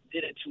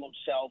did it to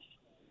himself.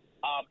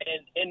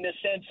 And in the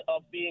sense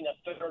of being a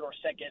third or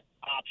second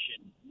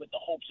option with the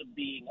hopes of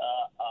being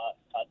a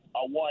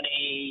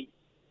 1A,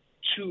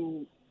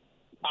 2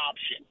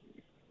 option.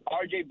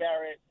 RJ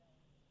Barrett,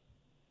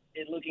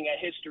 in looking at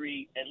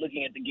history and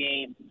looking at the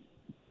game,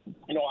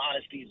 in all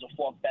honesty, he's the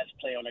 4th best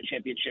player on a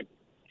championship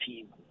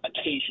team.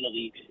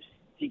 Occasionally,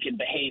 he can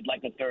behave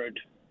like a third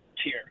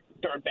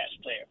best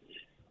player.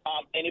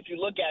 And if you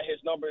look at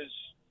his numbers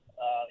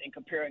in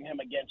comparing him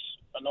against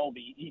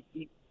Anunoby,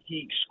 he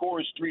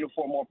scores 3 to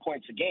 4 more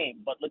points a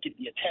game, but look at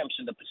the attempts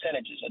and the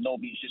percentages.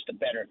 Anunoby is just a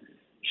better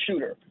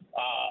shooter.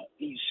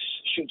 He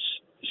shoots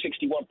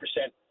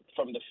 61%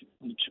 from the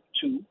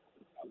two,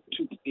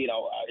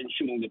 in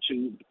shooting the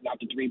 2, not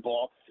the 3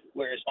 ball,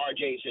 whereas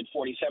RJ is at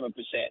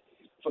 47%.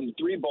 From the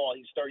 3 ball,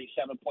 he's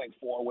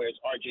 37.4, whereas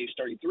RJ is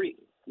 33.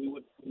 We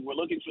were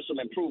looking for some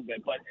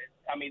improvement, but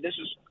I mean, this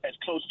is as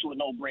close to a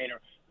no-brainer.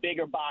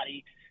 Bigger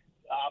body,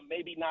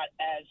 maybe not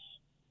as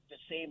the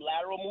same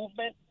lateral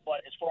movement,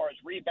 but as far as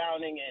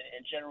rebounding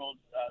and general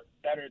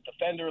better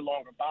defender,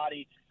 longer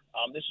body,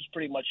 this is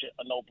pretty much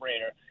a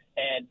no-brainer.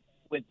 And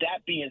with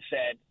that being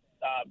said,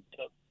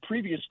 the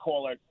previous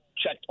caller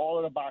checked all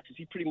of the boxes.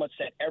 He pretty much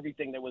said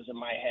everything that was in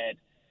my head.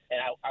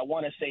 And I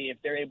want to say if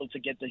they're able to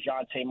get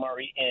DeJounte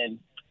Murray in,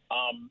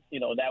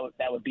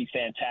 that would be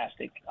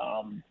fantastic.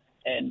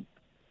 And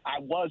I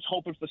was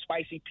hoping for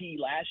Spicy P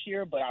last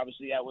year, but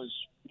obviously that was,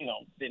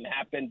 didn't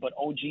happen. But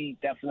OG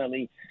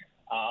definitely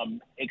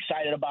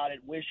excited about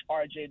it. Wish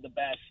RJ the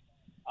best.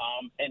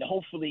 And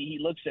hopefully he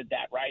looks at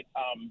that, right?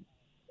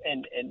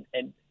 And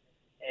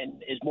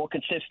is more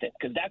consistent,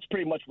 because that's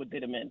pretty much what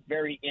did him in.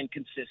 Very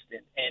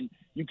inconsistent. And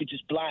you could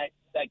just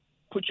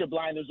put your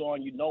blinders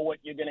on. You know what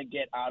you're going to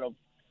get out of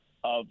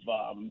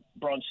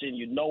Brunson.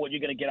 You know what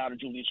you're going to get out of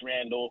Julius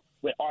Randle.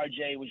 With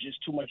RJ, it was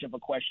just too much of a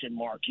question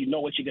mark. You know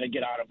what you're going to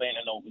get out of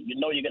Anunoby. You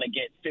know you're going to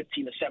get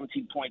 15 to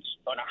 17 points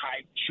on a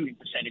high shooting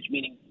percentage,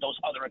 meaning those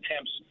other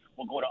attempts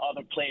will go to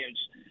other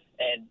players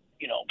and,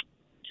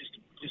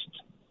 just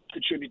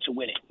contribute to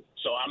winning.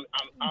 So I'm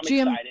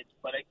excited.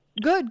 But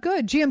Good.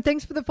 GM,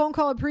 thanks for the phone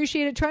call.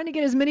 Appreciate it. Trying to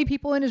get as many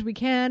people in as we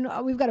can.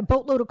 We've got a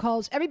boatload of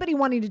calls. Everybody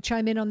wanting to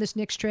chime in on this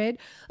Knicks trade.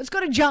 Let's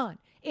go to John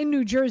in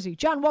New Jersey.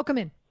 John, welcome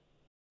in.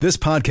 This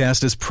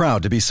podcast is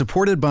proud to be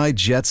supported by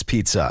Jets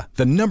Pizza,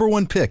 the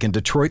 #1 pick in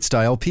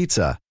Detroit-style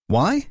pizza.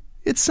 Why?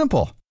 It's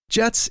simple.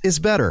 Jets is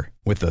better.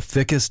 With the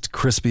thickest,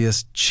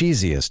 crispiest,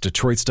 cheesiest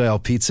Detroit-style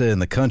pizza in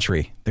the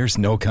country, there's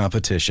no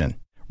competition.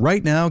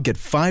 Right now, get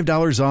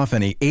 $5 off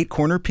any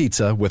 8-corner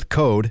pizza with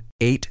code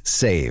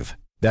 8SAVE.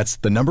 That's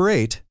the number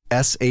 8,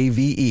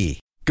 SAVE.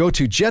 Go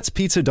to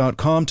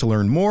jetspizza.com to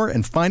learn more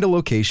and find a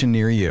location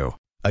near you.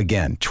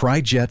 Again,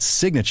 try Jet's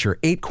signature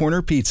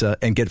 8-corner pizza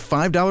and get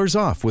 $5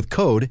 off with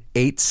code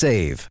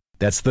 8SAVE.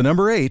 That's the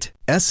number 8,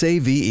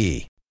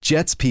 SAVE.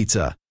 Jet's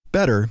Pizza.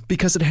 Better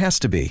because it has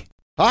to be.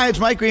 Hi, it's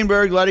Mike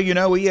Greenberg letting you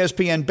know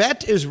ESPN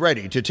Bet is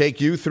ready to take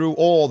you through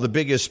all the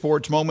biggest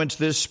sports moments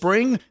this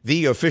spring.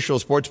 The official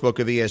sportsbook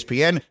of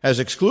ESPN has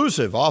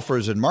exclusive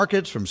offers and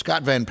markets from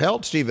Scott Van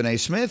Pelt, Stephen A.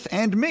 Smith,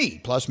 and me,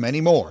 plus many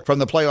more. From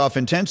the playoff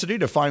intensity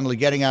to finally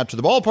getting out to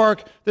the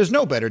ballpark, there's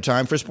no better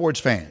time for sports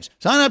fans.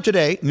 Sign up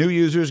today. New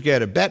users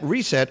get a bet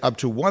reset up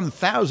to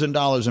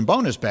 $1,000 in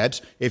bonus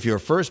bets if your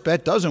first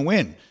bet doesn't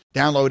win.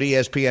 Download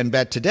ESPN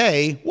Bet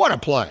today. What a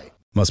play.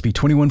 Must be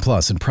 21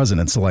 plus and present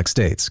in select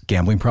states.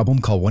 Gambling problem?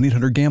 Call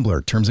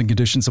 1-800-GAMBLER. Terms and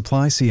conditions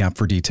apply. See app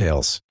for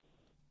details.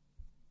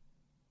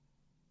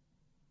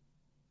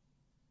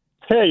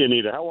 Hey,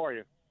 Anita. How are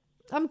you?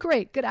 I'm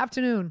great. Good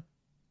afternoon.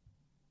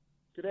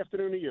 Good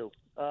afternoon to you.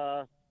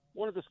 Want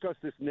to discuss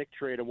this Nick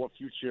trade and what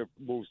future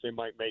moves they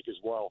might make as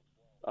well.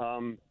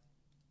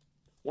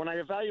 When I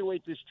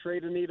evaluate this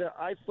trade, Anita,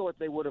 I thought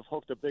they would have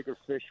hooked a bigger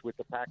fish with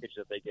the package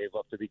that they gave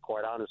up, to be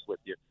quite honest with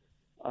you.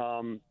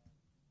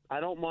 I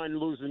don't mind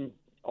losing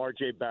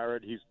R.J.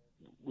 Barrett. He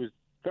was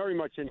very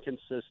much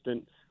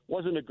inconsistent,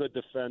 wasn't a good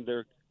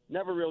defender,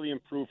 never really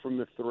improved from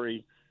the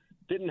three,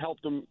 didn't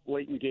help them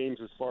late in games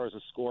as far as a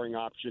scoring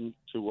option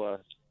to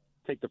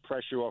take the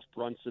pressure off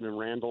Brunson and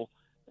Randall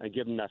and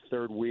give them that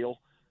third wheel.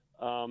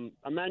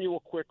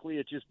 Emmanuel quickly,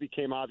 it just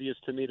became obvious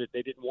to me that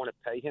they didn't want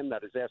to pay him,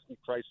 that his asking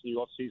price in the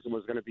offseason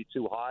was going to be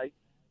too high.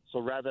 So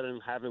rather than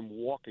have him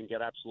walk and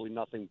get absolutely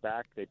nothing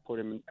back, they put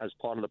him as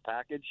part of the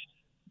package.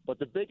 But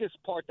the biggest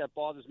part that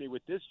bothers me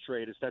with this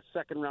trade is that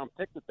second-round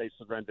pick that they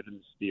surrendered in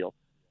this deal.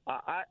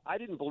 I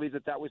didn't believe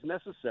that was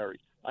necessary.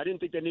 I didn't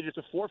think they needed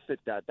to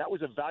forfeit that. That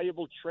was a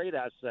valuable trade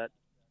asset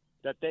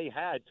that they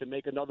had to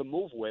make another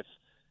move with,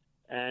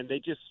 and they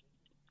just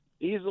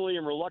easily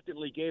and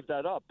reluctantly gave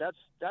that up. That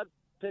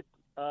pick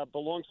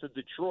belongs to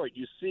Detroit.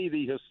 You see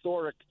the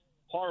historic,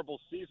 horrible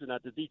season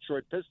that the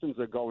Detroit Pistons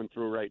are going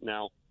through right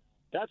now.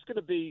 That's going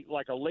to be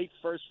like a late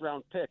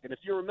first-round pick. And if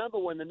you remember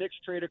when the Knicks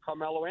traded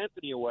Carmelo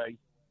Anthony away,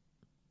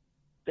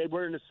 they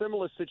were in a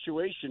similar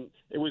situation.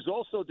 It was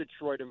also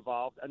Detroit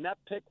involved, and that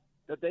pick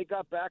that they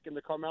got back in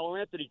the Carmelo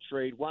Anthony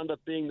trade wound up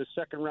being the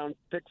second-round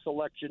pick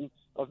selection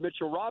of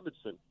Mitchell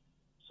Robinson.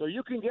 So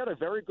you can get a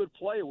very good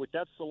player with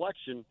that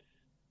selection,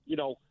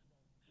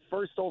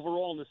 first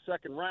overall in the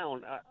second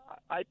round.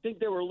 I think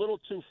they were a little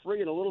too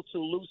free and a little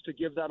too loose to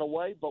give that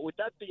away. But with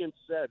that being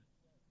said,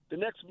 the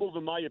next move,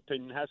 in my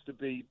opinion, has to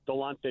be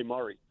Delonte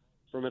Murray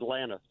from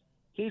Atlanta.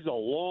 He's a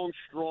long,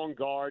 strong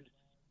guard,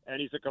 and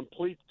he's a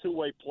complete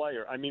two-way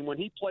player. I mean, when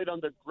he played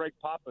under Greg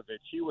Popovich,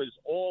 he was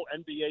all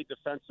NBA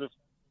defensive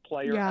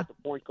player at the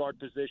point guard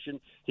position.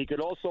 He could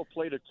also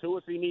play the two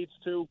if he needs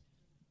to.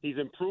 He's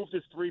improved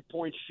his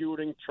three-point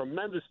shooting,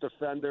 tremendous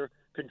defender,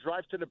 can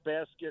drive to the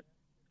basket,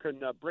 can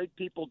break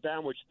people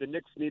down, which the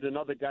Knicks need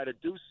another guy to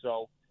do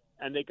so.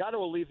 And they got to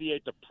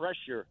alleviate the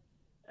pressure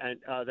and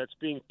that's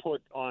being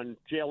put on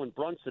Jalen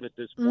Brunson at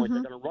this point.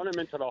 They're going to run him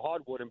into the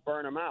hardwood and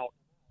burn him out.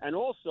 And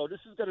also, this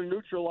is going to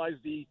neutralize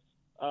the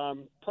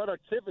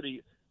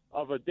productivity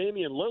of a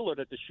Damian Lillard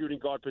at the shooting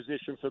guard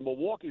position for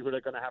Milwaukee, who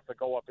they're going to have to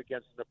go up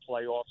against in the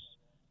playoffs,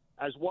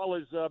 as well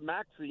as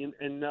Maxey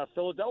in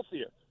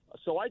Philadelphia.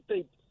 So I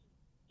think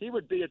he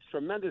would be a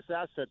tremendous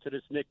asset to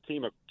this Knicks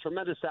team, a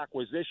tremendous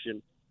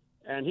acquisition,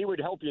 and he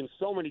would help you in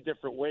so many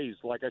different ways.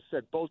 Like I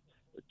said, both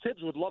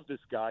Tibbs would love this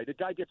guy. The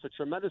guy gets a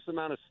tremendous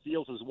amount of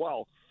steals as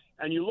well.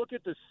 And you look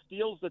at the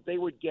steals that they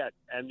would get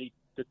and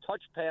the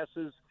touch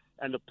passes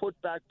and the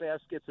putback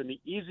baskets and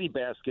the easy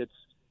baskets,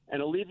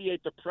 and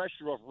alleviate the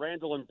pressure of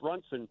Randall and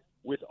Brunson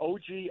with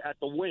OG at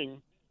the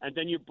wing, and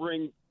then you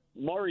bring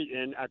Murray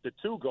in at the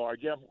two guard.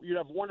 You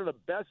have one of the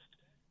best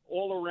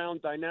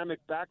all-around dynamic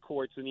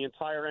backcourts in the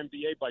entire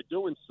NBA by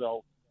doing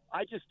so.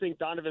 I just think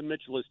Donovan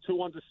Mitchell is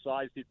too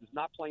undersized. He does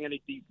not play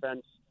any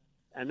defense,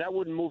 and that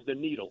wouldn't move the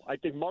needle. I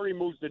think Murray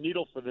moves the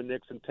needle for the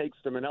Knicks and takes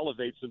them and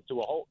elevates them to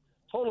a whole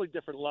totally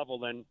different level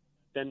than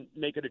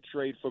making a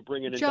trade for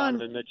bringing in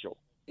Donovan Mitchell.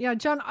 Yeah,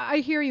 John, I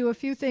hear you. A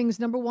few things.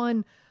 Number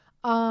one,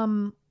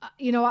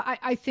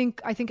 I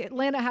think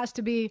Atlanta has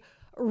to be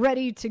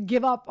ready to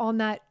give up on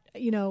that,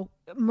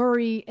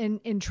 Murray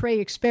and Trey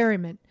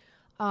experiment.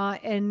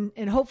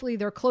 And hopefully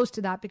they're close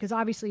to that, because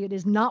obviously it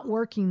is not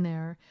working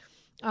there.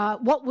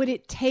 What would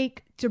it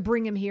take to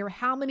bring him here?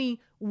 How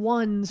many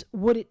ones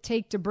would it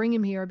take to bring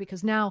him here?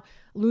 Because now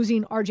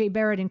losing R.J.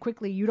 Barrett and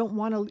quickly, you don't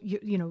want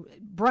to,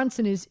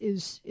 Brunson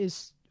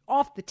is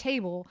off the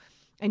table,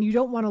 and you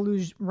don't want to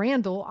lose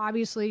Randall.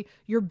 Obviously,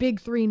 your big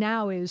three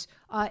now is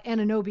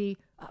Anunoby,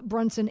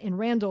 Brunson, and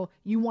Randall.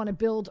 You want to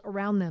build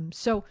around them.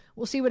 So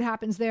we'll see what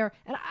happens there.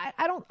 And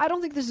I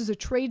don't think this is a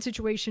trade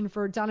situation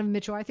for Donovan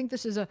Mitchell. I think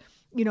this is a,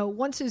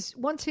 once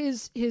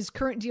his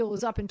current deal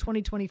is up in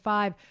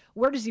 2025,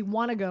 where does he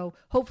want to go?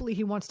 Hopefully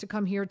he wants to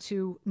come here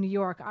to New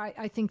York.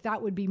 I think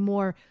that would be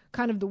more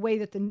kind of the way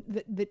that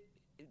that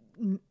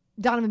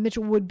Donovan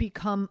Mitchell would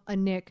become a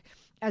Knick.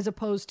 as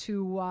opposed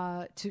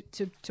to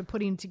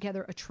putting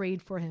together a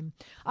trade for him.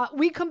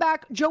 We come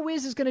back. Joe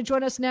Wiz is going to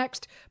join us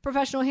next.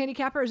 Professional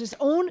handicapper has his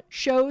own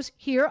shows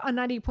here on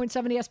 98.7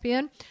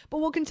 ESPN. But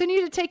we'll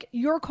continue to take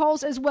your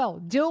calls as well.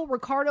 Dill,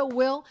 Ricardo,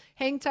 Will,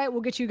 hang tight.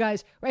 We'll get you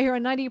guys right here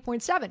on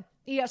 98.7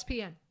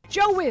 ESPN.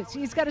 Joe Wiz,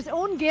 he's got his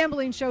own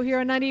gambling show here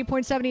on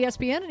 98.7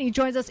 ESPN, and he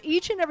joins us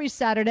each and every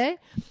Saturday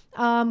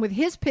with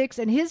his picks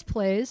and his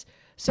plays.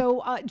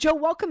 So, Joe,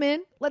 welcome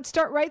in. Let's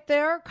start right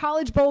there.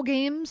 College bowl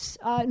games,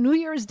 New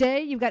Year's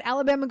Day. You've got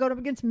Alabama going up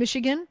against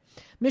Michigan.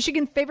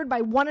 Michigan favored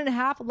by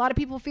 1.5. A lot of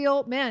people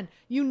feel, man,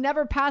 you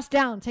never pass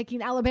down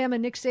taking Alabama,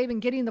 Nick Saban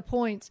getting the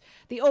points.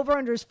 The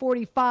over-under is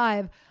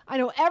 45. I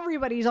know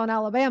everybody's on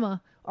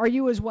Alabama. Are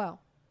you as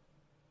well?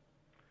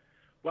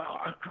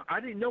 Well, I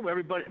didn't know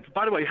everybody.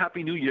 By the way,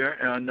 Happy New Year.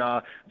 And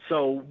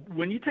so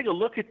when you take a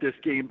look at this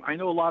game, I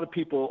know a lot of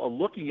people are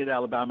looking at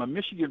Alabama.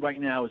 Michigan right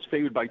now is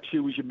favored by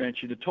 2, as you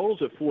mentioned. The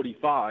total's at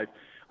 45.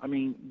 I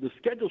mean, the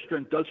schedule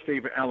strength does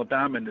favor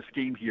Alabama in this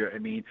game here. I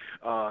mean,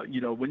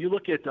 when you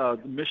look at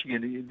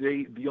Michigan,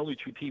 the only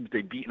 2 teams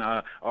they beat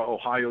are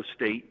Ohio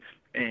State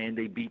and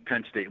they beat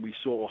Penn State. We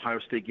saw Ohio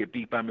State get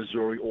beat by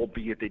Missouri,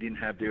 albeit they didn't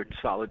have their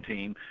solid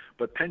team.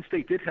 But Penn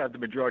State did have the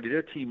majority of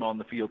their team on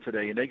the field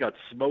today, and they got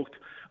smoked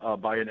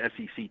by an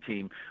SEC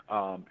team.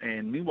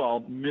 And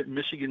meanwhile,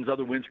 Michigan's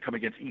other wins come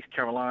against East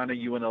Carolina,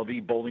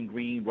 UNLV, Bowling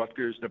Green,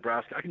 Rutgers,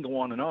 Nebraska. I can go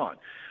on and on.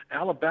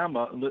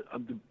 Alabama,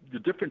 the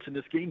difference in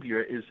this game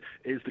here is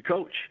the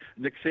coach,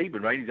 Nick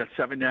Saban, right? He's got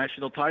 7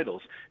 national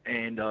titles,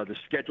 and the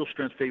schedule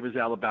strength favors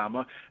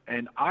Alabama.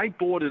 And I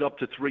bought it up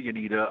to 3,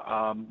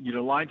 Anita.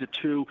 Line to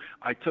 2.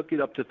 I took it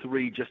up to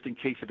 3 just in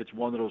case if it's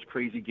one of those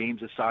crazy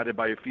games decided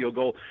by a field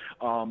goal.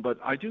 But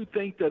I do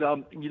think that,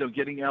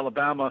 getting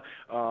Alabama,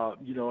 I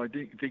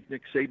think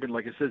Nick Saban,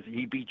 like I said,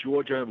 he beat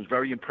Georgia. It was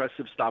very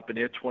impressive, stopping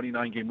their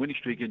 29-game winning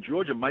streak. And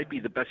Georgia might be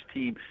the best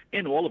team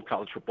in all of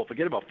college football.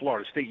 Forget about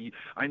Florida State.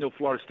 I know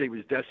Florida State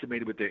was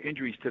decimated with their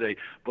injuries today,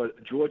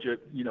 but Georgia,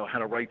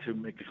 had a right to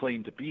make a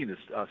claim to be in this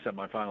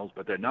semifinals,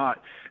 but they're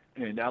not.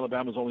 And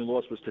Alabama's only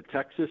loss was to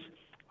Texas.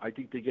 I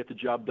think they get the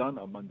job done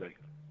on Monday.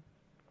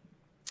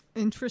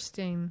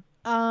 Interesting.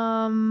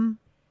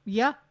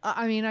 Yeah,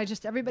 I mean,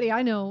 everybody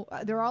I know,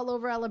 they're all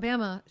over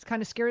Alabama. It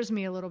kind of scares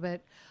me a little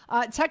bit.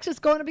 Texas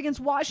going up against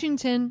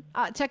Washington.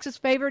 Texas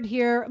favored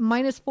here,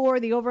 -4.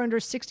 The over-under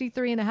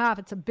 63.5.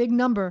 It's a big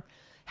number.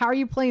 How are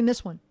you playing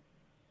this one?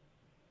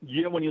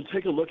 Yeah, when you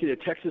take a look at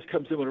it, Texas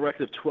comes in with a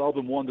record of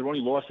 12-1. Their only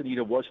loss,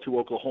 Anita, was to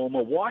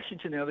Oklahoma.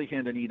 Washington, on the other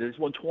hand, Anita, has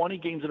won 20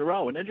 games in a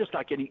row, and they're just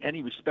not getting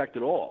any respect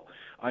at all.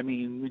 I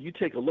mean, when you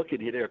take a look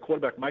at it, their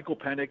quarterback, Michael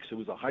Penix, who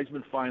was a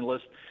Heisman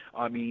finalist,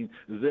 I mean,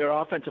 their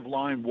offensive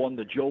line won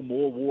the Joe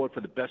Moore Award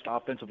for the best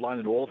offensive line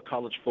in all of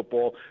college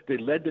football. They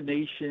led the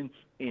nation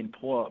in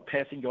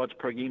passing yards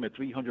per game at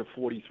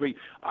 343.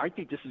 I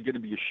think this is going to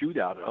be a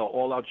shootout,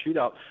 all-out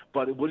shootout,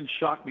 but it wouldn't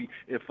shock me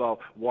if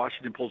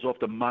Washington pulls off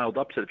the mild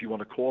upset, if you want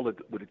to call it,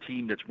 with a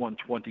team that's won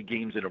 20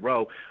 games in a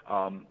row,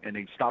 and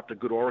they stopped a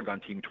good Oregon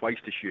team twice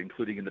this year,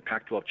 including in the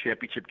Pac-12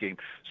 championship game.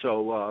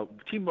 So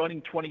team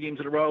running 20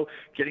 games in a row,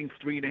 getting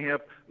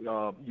 3.5,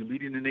 you're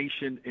leading the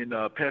nation in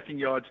passing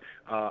yards.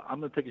 I'm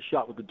going to take a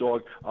shot with the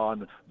dog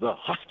on the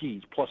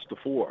Huskies plus the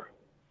 4.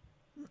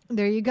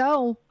 There you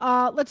go.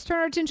 Let's turn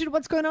our attention to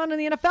what's going on in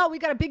the NFL. We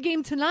got a big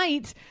game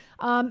tonight.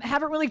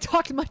 Haven't really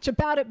talked much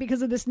about it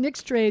because of this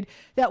Knicks trade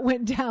that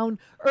went down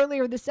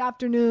earlier this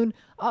afternoon.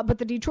 But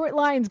the Detroit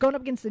Lions going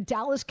up against the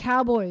Dallas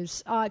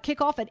Cowboys.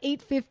 Kickoff at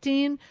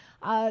 8:15.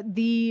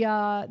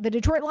 The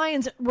Detroit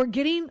Lions were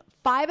getting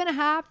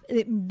 5.5.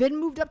 It then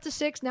moved up to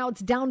 6. Now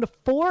it's down to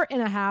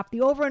 4.5.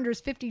 The over-under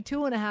is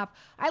 52.5.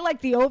 I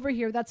like the over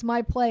here. That's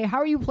my play. How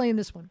are you playing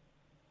this one?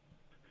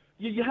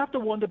 You have to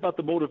wonder about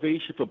the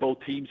motivation for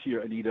both teams here,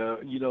 Anita.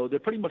 They're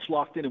pretty much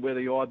locked in where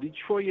they are.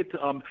 Detroit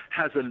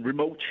has a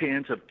remote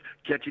chance of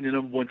catching the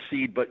number 1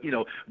 seed, but,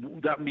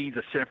 that means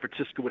that San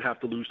Francisco would have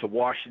to lose to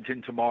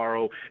Washington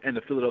tomorrow, and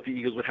the Philadelphia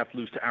Eagles would have to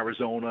lose to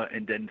Arizona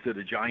and then to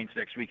the Giants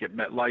next week at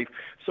MetLife.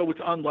 So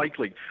it's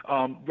unlikely.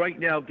 Right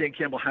now, Dan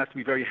Campbell has to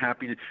be very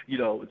happy that,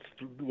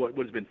 it's what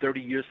has been 30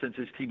 years since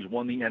his team's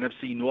won the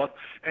NFC North.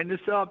 And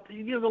this,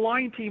 the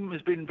Lion team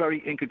has been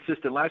very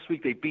inconsistent. Last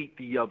week they beat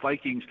the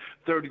Vikings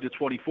 30-24.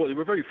 They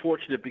were very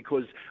fortunate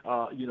because,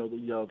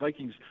 the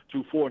Vikings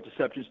threw 4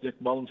 interceptions. Nick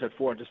Mullins had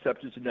 4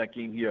 interceptions in that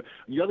game here.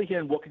 On the other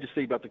hand, what can you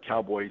say about the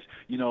Cowboys?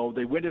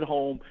 They win at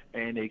home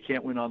and they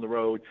can't win on the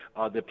road.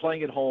 They're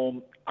playing at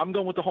home. I'm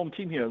going with the home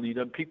team here,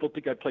 Anita. People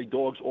think I play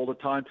dogs all the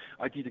time.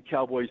 I think the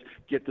Cowboys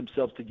get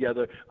themselves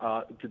together,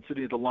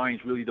 considering the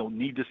Lions really don't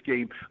need this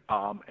game,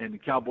 and the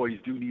Cowboys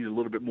do need a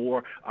little bit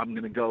more. I'm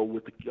going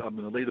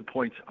to lay the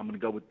points. I'm going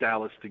to go with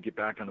Dallas to get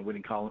back on the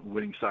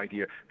winning side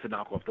here to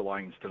knock off the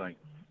Lions tonight.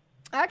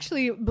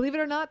 Actually, believe it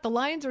or not, the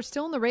Lions are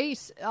still in the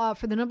race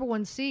for the number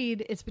 1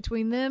 seed. It's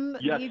between them,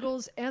 yes, the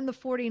Eagles, and the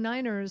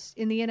 49ers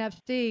in the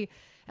NFC.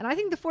 And I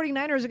think the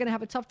 49ers are going to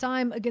have a tough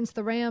time against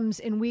the Rams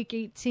in Week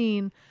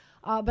 18.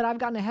 But I've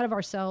gotten ahead of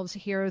ourselves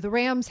here. The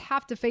Rams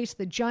have to face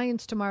the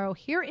Giants tomorrow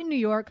here in New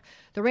York.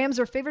 The Rams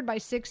are favored by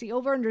 6. The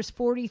over-under is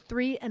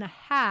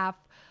 43.5.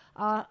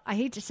 I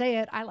hate to say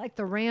it, I like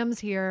the Rams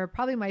here.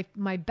 Probably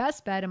my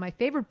best bet and my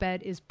favorite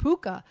bet is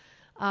Puka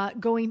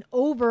going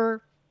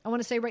over. I want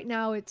to say right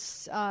now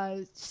it's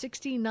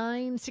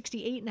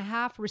 68 and a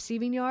half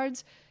receiving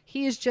yards.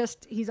 He's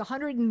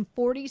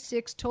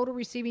 146 total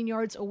receiving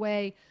yards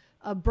away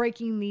of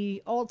breaking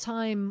the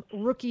all-time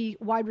rookie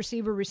wide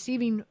receiver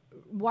receiving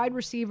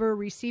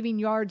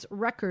yards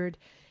record.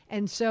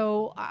 And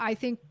so I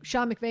think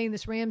Sean McVay and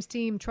this Rams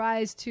team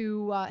tries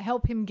to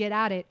help him get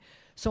at it.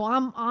 So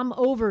I'm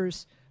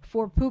overs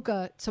for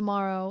Puka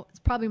tomorrow. It's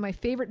probably my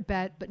favorite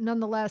bet, but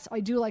nonetheless,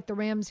 I do like the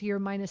Rams here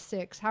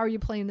 -6. How are you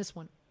playing this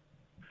one?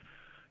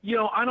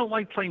 I don't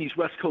like playing these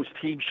West Coast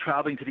teams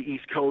traveling to the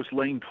East Coast,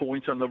 laying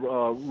points on the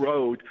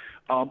road,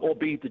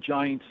 albeit the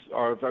Giants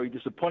are very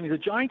disappointing. The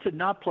Giants did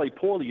not play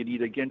poorly,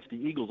 Anita, against the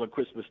Eagles on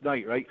Christmas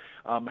night, right?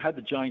 Had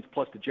the Giants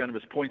plus the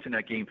generous points in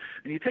that game.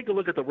 And you take a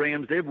look at the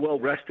Rams, they're well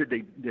rested.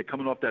 They're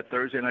coming off that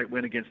Thursday night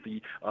win against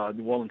the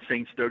New Orleans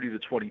Saints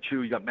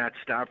 30-22. You got Matt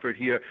Stafford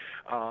here.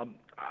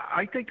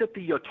 I think that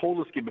the total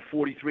of this game of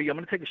 43, I'm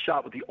going to take a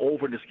shot with the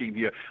over in this game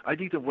here. I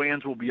think the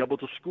Rams will be able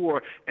to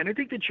score, and I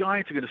think the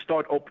Giants are going to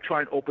start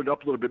try and open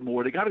up a little bit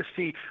more. They got to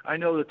see. I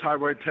know that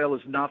Tyrod Taylor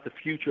is not the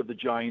future of the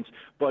Giants,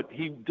 but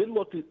he did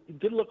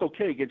look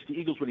okay against the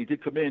Eagles when he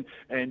did come in,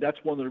 and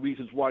that's one of the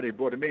reasons why they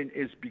brought him in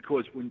is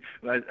because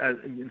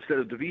instead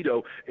of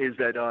DeVito is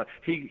that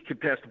he can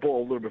pass the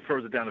ball a little bit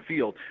further down the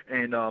field,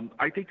 and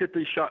I think that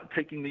the shot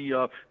taking the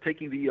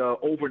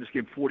over in this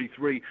game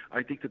 43,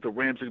 I think that the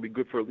Rams are going to be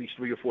good for at least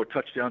 3 or 4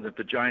 touchdowns if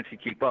the Giants can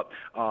keep up.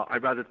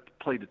 I'd rather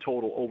play the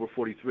total over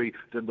 43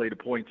 than lay the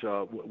points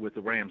with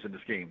the Rams in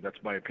this game.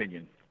 That's my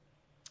opinion.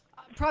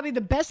 Probably the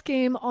best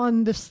game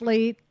on the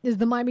slate is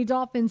the Miami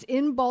Dolphins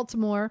in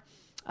Baltimore,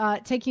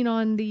 taking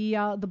on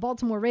the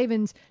Baltimore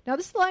Ravens. Now,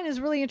 this line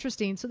is really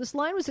interesting. So this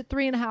line was at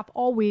 3.5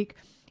 all week.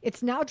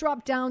 It's now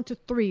dropped down to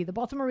 3. The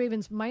Baltimore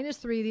Ravens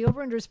 -3. The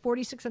over-under is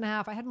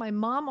 46.5. I had my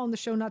mom on the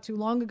show not too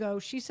long ago.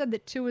 She said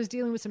that Tua is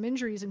dealing with some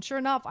injuries, and sure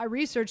enough, I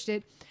researched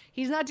it.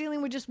 He's not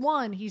dealing with just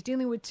one. He's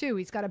dealing with 2.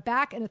 He's got a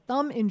back and a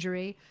thumb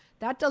injury.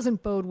 That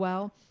doesn't bode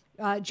well.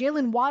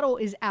 Jalen Waddle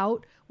is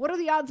out. What do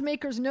the odds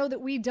makers know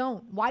that we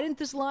don't? Why didn't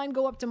this line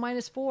go up to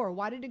 -4?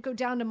 Why did it go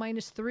down to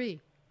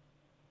 -3?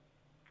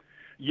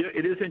 Yeah,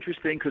 it is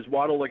interesting because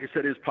Waddle, like I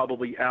said, is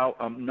probably out.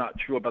 I'm not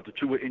sure about the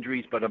Tua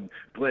injuries, but I'm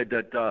glad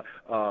that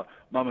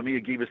Mama Mia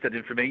gave us that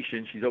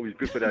information. She's always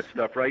good for that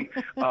stuff, right?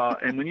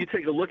 And when you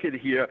take a look at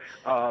it here,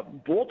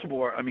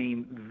 Baltimore, I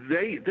mean,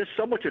 there's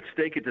so much at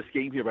stake at this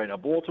game here right now.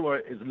 Baltimore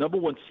is the number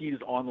 1 seed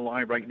is on the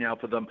line right now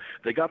for them.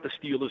 They got the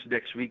Steelers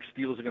next week.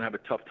 Steelers are going to have a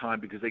tough time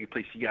because they can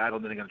play Seattle,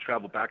 and then they're going to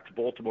travel back to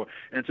Baltimore.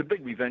 And it's a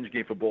big revenge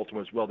game for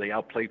Baltimore as well. They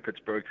outplayed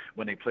Pittsburgh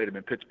when they played them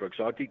in Pittsburgh.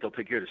 So I think they'll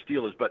take care of the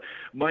Steelers. But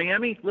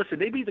Miami, listen,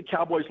 they beat the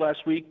Cowboys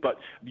last week, but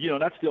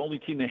that's the only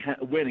team they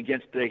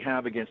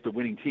have against the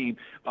winning team.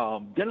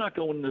 They're not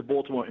going into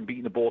Baltimore and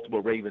beating the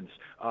Baltimore Ravens.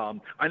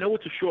 I know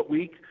it's a short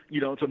week.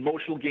 It's an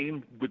emotional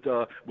game with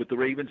the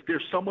Ravens.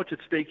 There's so much at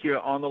stake here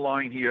on the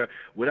line here.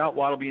 Without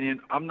Waddle being in,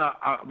 I'm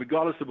not.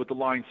 Regardless of what the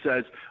line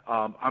says,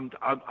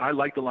 I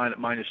like the line at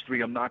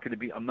 -3. I'm not going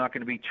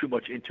to be too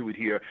much into it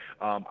here.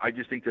 I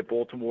just think that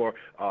Baltimore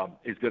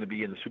is going to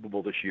be in the Super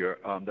Bowl this year.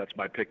 That's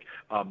my pick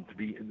to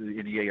be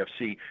in the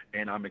AFC,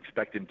 and I'm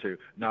expecting to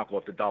knock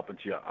off the Dolphins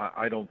here.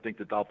 I don't think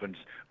the Dolphins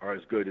are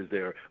as good as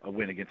their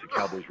win against the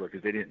Cowboys were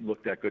because they didn't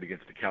look that good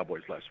against the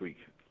Cowboys last week.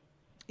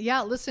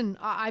 Yeah, listen,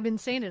 I've been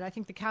saying it. I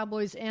think the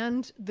Cowboys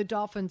and the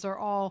Dolphins are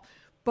all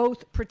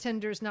both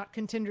pretenders, not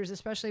contenders,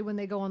 especially when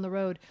they go on the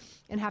road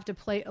and have to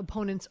play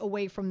opponents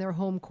away from their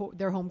home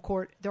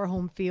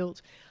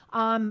field.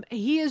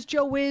 He is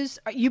Joe Wiz.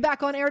 Are you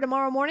back on air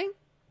tomorrow morning?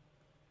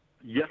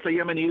 Yes, I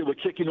am, Anita. We're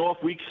kicking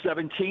off week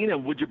 17,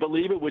 and would you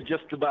believe it? We're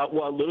just about,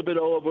 a little bit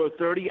over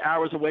 30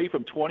 hours away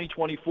from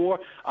 2024.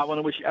 I want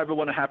to wish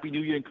everyone a Happy New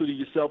Year, including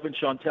yourself and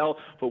Chantel,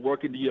 for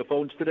working to your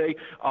phones today.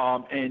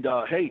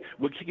 Hey,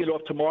 we're kicking it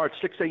off tomorrow at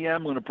 6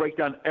 a.m. We're going to break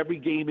down every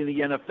game in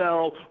the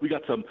NFL. We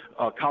got some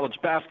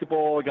college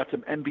basketball. We got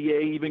some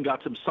NBA, even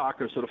got some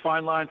soccer. So the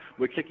fine line,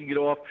 we're kicking it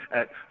off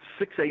at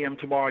 6 a.m.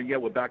 tomorrow. Yeah,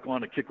 we're back on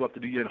to kick off the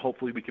new year, and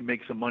hopefully we can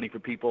make some money for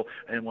people,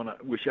 and want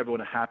to wish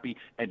everyone a happy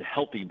and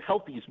healthy.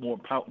 Healthy is more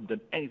important than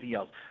anything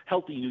else.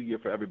 Healthy New Year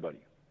for everybody.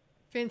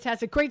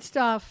 Fantastic. Great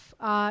stuff.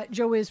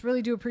 Joe Wiz,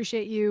 really do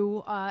appreciate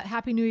you.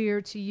 Happy New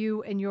Year to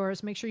you and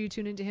yours. Make sure you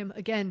tune into him.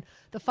 Again,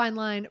 the fine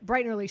line,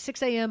 bright and early,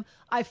 6 a.m.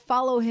 I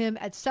follow him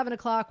at 7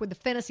 o'clock with the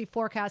fantasy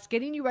forecast,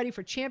 getting you ready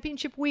for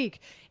championship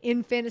week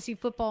in fantasy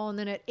football. And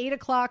then at 8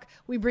 o'clock,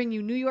 we bring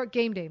you New York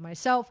Game Day.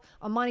 Myself,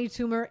 Amani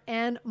Toomer,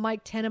 and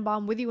Mike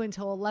Tenenbaum with you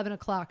until 11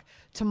 o'clock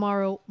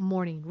tomorrow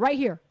morning, right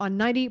here on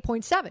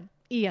 98.7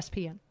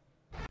 ESPN.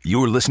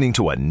 You're listening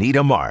to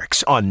Anita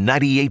Marks on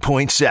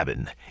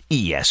 98.7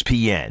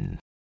 ESPN.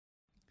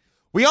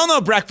 We all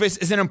know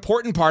breakfast is an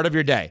important part of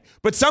your day,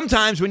 but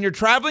sometimes when you're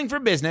traveling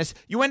for business,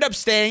 you end up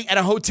staying at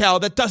a hotel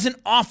that doesn't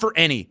offer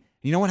any.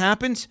 You know what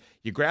happens?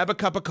 You grab a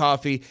cup of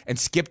coffee and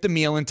skip the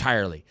meal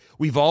entirely.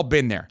 We've all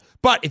been there.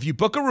 But if you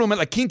book a room at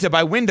La Quinta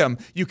by Wyndham,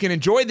 you can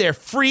enjoy their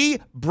free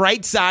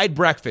Bright Side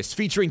breakfast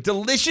featuring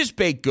delicious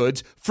baked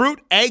goods,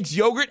 fruit, eggs,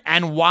 yogurt,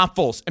 and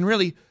waffles. And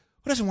really,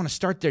 who doesn't want to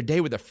start their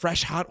day with a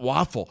fresh, hot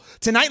waffle?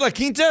 Tonight, La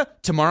Quinta,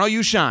 tomorrow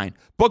you shine.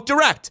 Book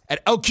direct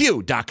at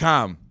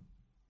lq.com.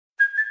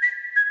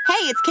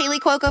 Hey, it's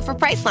Kaylee Cuoco for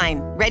Priceline.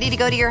 Ready to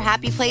go to your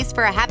happy place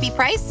for a happy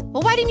price?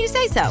 Well, why didn't you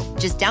say so?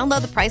 Just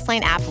download the Priceline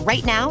app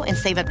right now and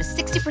save up to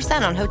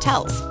 60% on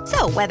hotels.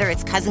 So whether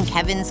it's Cousin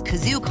Kevin's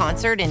Kazoo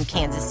Concert in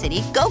Kansas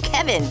City, go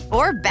Kevin,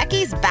 or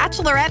Becky's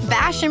Bachelorette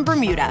Bash in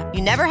Bermuda,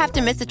 you never have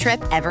to miss a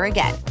trip ever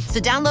again. So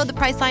download the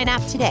Priceline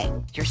app today.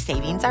 Your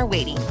savings are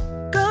waiting.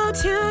 Go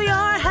to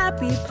your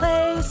happy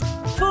place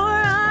for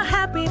a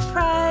happy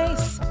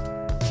price.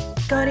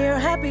 Go to your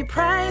happy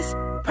price,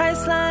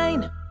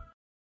 Priceline.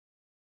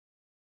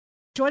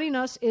 Joining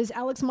us is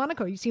Alex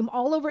Monaco. You see him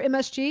all over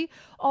MSG,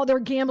 all their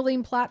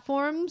gambling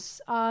platforms.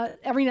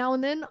 Every now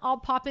and then, I'll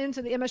pop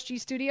into the MSG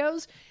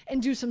studios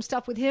and do some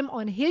stuff with him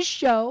on his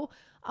show.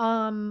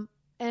 And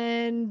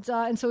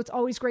so it's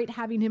always great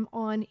having him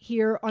on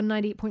here on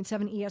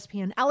 98.7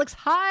 ESPN. Alex,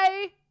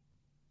 hi.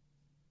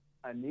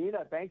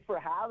 Anita, thanks for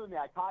having me.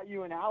 I caught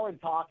you and Alan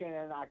talking,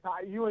 and I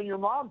caught you and your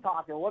mom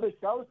talking. What a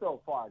show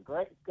so far!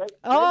 Great.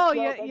 Oh,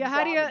 yeah.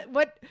 How do you?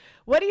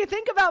 What do you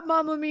think about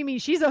Mama Mimi?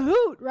 She's a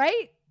hoot,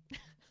 right?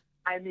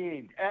 I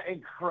mean,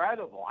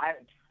 incredible.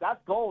 That's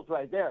gold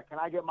right there. Can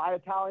I get my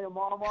Italian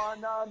mom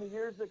on in the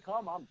years to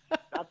come?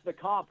 That's the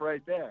comp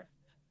right there.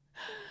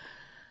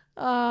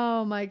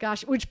 Oh, my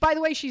gosh. Which, by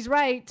the way, she's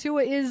right.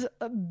 Tua is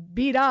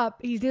beat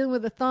up. He's dealing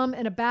with a thumb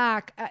and a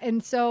back.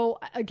 And so,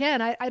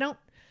 again, I don't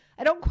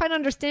quite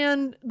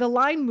understand the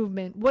line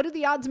movement. What do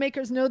the odds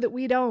makers know that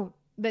we don't?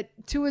 That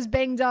Tua's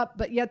banged up,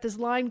 but yet this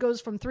line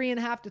goes from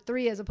 3.5 to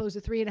 3 as opposed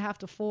to 3.5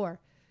 to 4.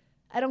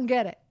 I don't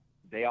get it.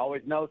 They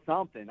always know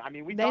something. I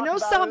mean, we they talked know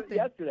about something it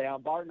yesterday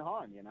on Bart and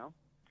Hahn, you know.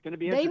 It's going to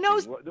be they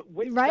interesting.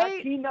 Right?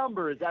 That key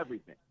number is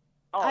everything.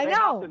 Oh, I they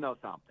know. have to know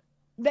something.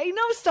 They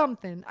know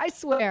something. I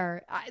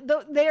swear.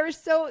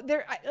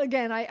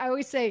 Again, I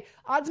always say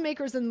odds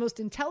makers are the most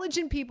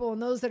intelligent people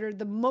and those that are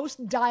the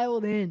most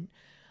dialed in.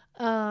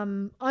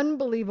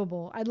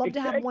 Unbelievable. I'd love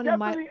to have one in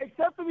my.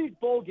 Except for these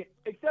bowl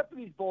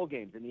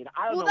games, Anita.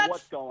 I don't know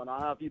what's going on. I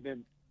don't know if you've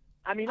been.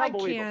 I mean,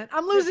 unbelievable. I can't.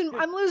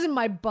 I'm losing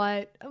my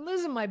butt.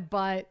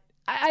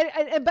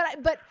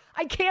 But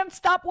I can't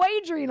stop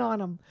wagering on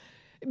them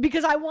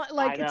because I want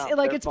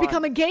it's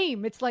become a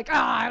game. It's like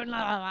I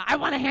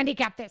want to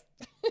handicap this.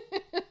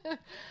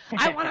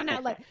 I want to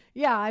know.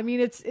 I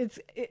mean it's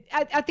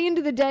at the end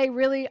of the day,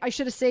 really, I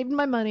should have saved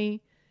my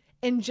money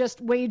and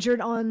just wagered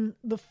on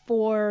the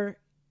 4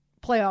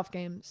 playoff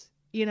games.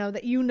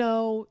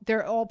 That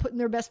they're all putting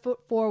their best foot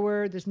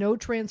forward. There's no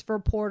transfer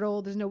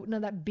portal. There's none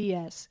of that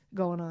BS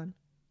going on.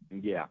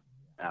 Yeah,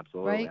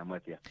 absolutely. Right? I'm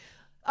with you.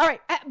 All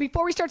right.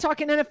 Before we start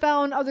talking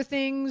NFL and other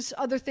things,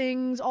 all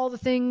the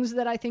things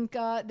that I think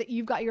that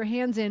you've got your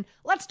hands in,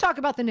 let's talk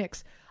about the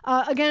Knicks.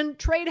 Again,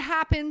 trade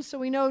happened, so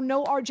we know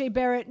no R.J.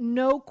 Barrett,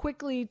 no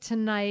Quickly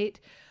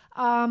tonight.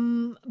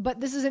 But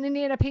this is an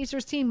Indiana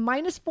Pacers team,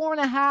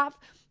 -4.5.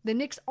 The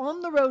Knicks on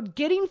the road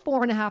getting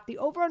 4.5. The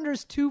over-under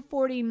is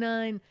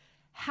 249.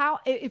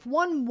 If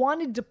one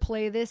wanted to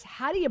play this,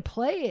 how do you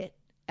play it,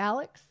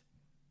 Alex?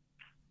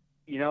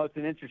 It's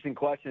an interesting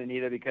question,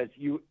 Anita, because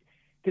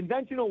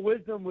conventional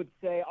wisdom would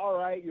say, all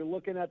right, you're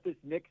looking at this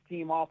Knicks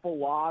team off a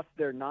loss.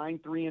 They're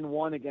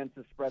 9-3-1 against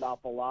the spread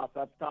off a loss.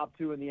 That's top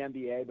 2 in the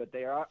NBA, but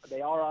they are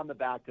on the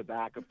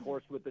back-to-back, of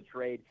course, with the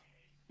trade.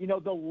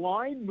 The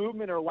line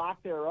movement or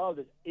lack thereof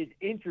is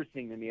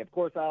interesting to me. Of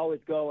course, I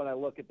always go and I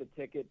look at the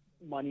ticket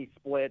money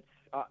splits.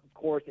 Of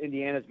course,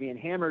 Indiana's being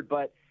hammered,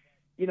 but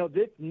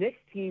this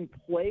Knicks team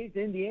plays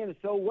Indiana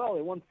so well.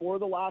 They won 4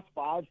 of the last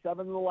 5,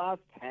 7 of the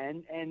last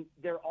 10, and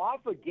they're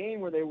off a game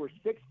where they were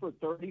 6 for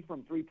 30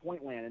 from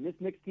three-point land. And this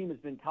Knicks team has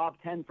been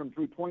top 10 from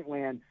three-point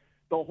land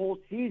the whole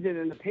season,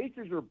 and the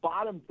Pacers are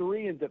bottom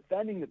 3 in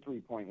defending the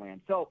three-point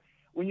land. So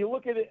when you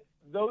look at it,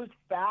 those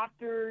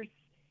factors,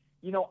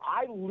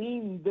 I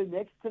lean the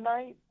Knicks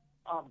tonight,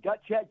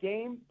 gut check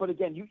game. But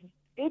again,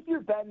 if you're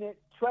betting it,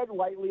 tread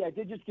lightly. I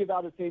did just give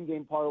out a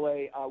same-game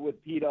parlay with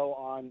Pito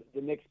on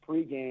the Knicks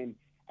pregame.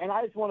 And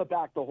I just want to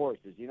back the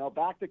horses,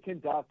 back the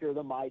conductor,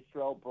 the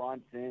maestro,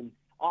 Brunson,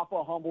 off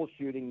a humble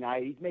shooting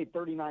night. He's made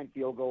 39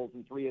 field goals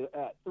in three of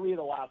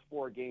the last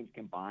 4 games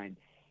combined.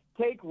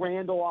 Take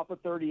Randall off a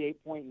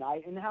 38-point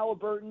night, and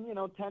Halliburton,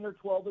 10 or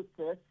 12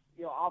 assists.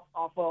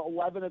 Off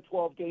 11 or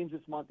 12 games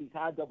this month, he's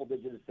had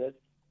double-digit assists,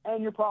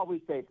 and you're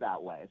probably safe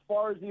that way. As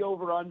far as the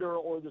over-under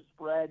or the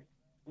spread,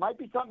 might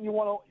be something you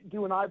want to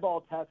do an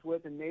eyeball test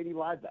with and maybe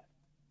live bet.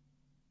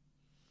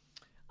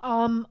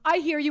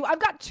 I hear you. I've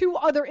got 2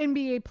 other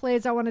NBA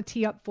plays I want to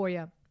tee up for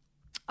you.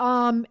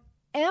 Am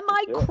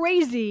I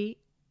crazy?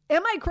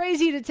 Am I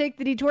crazy to take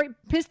the Detroit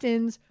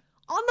Pistons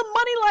on the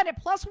money line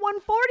at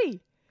 +140?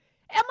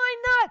 Am I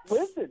nuts?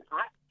 Listen,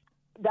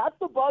 that's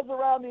the buzz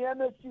around the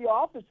MSG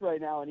office right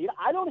now, Anita.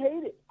 I don't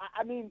hate it.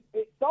 I mean,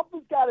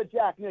 something's got to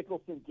Jack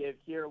Nicholson give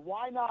here.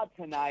 Why not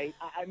tonight?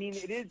 I mean,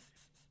 it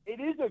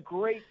is a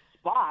great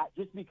spot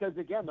just because,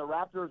 again, the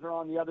Raptors are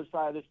on the other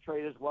side of this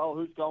trade as well.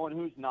 Who's going,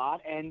 who's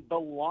not. And the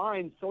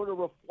line sort of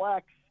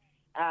reflects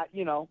at,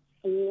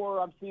 4.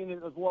 I'm seeing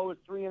it as low as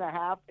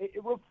 3.5.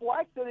 It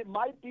reflects that it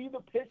might be the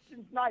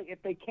Pistons' night. If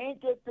they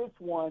can't get this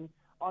one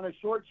on a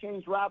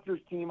shortchanged Raptors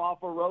team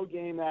off a road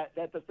game that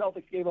the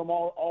Celtics gave them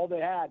all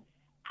they had,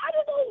 I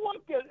don't know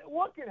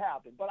what could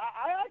happen. But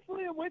I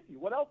actually am with you.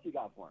 What else you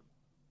got for him?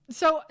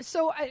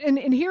 So,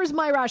 and here's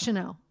my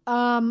rationale.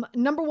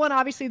 Number one,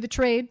 obviously the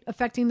trade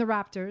affecting the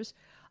Raptors.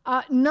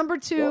 Number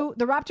two,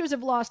 the Raptors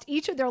have lost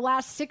each of their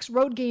last 6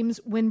 road games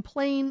when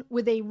playing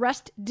with a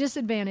rest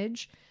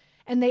disadvantage.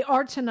 And they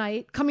are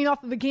tonight, coming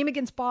off of a game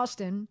against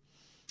Boston,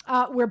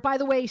 where, by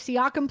the way,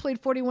 Siakam played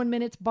 41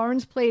 minutes,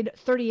 Barnes played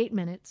 38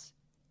 minutes.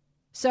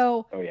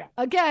 So,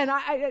 again,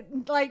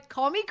 I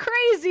call me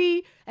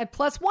crazy. At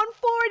plus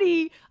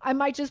 140, I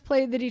might just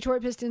play the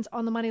Detroit Pistons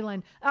on the money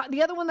line.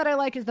 The other one that I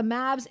like is the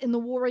Mavs and the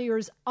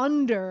Warriors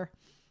under.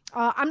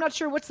 I'm not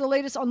sure what's the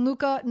latest on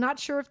Luka. Not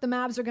sure if the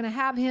Mavs are going to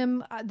have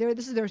him.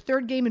 This is their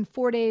 3rd game in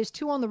 4 days,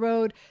 2 on the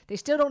road. They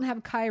still don't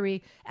have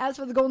Kyrie. As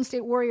for the Golden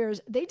State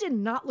Warriors, they did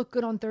not look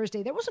good on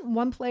Thursday. There wasn't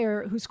one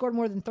player who scored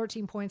more than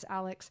 13 points,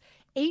 Alex.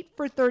 8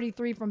 for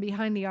 33 from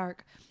behind the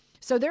arc.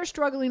 So they're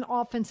struggling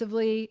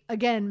offensively.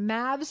 Again,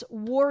 Mavs,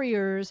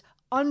 Warriors,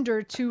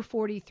 under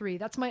 243.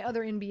 That's my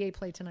other NBA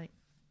play tonight.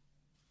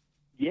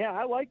 Yeah,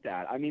 I like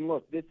that. I mean,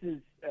 look, this is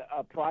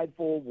a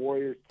prideful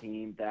Warriors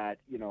team that,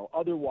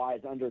 otherwise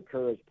under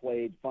Kerr has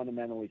played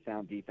fundamentally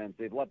sound defense.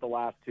 They've let the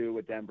last 2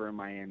 with Denver and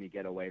Miami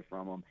get away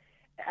from them.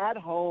 At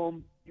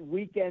home,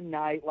 weekend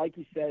night, like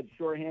you said,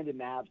 shorthanded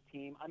Mavs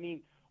team. I mean,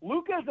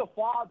 Luka's a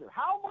father.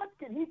 How much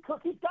can he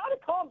cook? He's got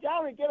to calm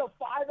down and get a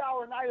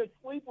 5-hour night of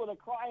sleep with a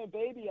crying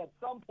baby at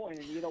some point.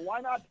 And,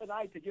 why not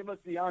tonight to give us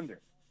the under?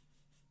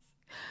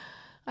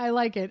 I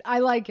like it.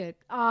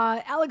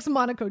 Alex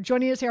Monaco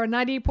joining us here on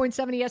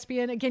 98.7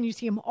 ESPN. Again, you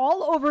see him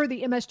all over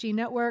the MSG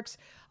networks,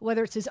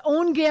 whether it's his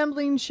own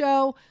gambling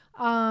show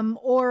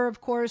or,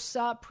 of course,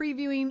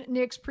 previewing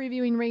Knicks,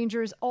 previewing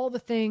Rangers, all the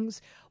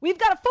things. We've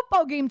got a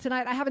football game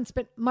tonight. I haven't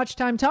spent much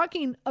time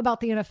talking about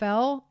the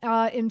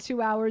NFL in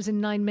 2 hours and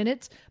 9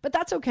 minutes, but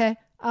that's okay.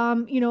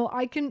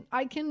 I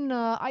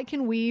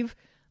can weave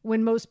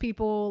when most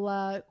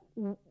people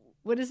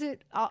what is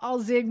it? I'll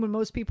zig when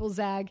most people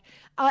zag.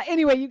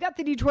 Anyway, you got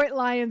the Detroit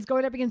Lions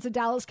going up against the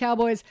Dallas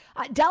Cowboys.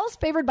 Dallas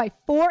favored by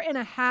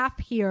 4.5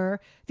 here.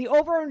 The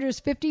over-under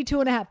is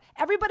 52.5.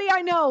 Everybody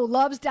I know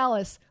loves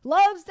Dallas.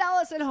 Loves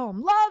Dallas at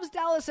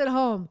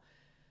home.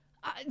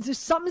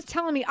 Something's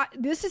telling me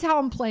this is how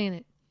I'm playing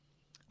it.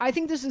 I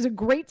think this is a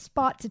great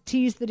spot to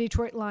tease the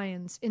Detroit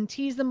Lions and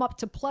tease them up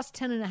to plus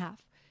 10.5.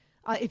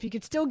 If you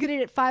could still get it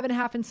at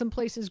 5.5 in some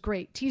places,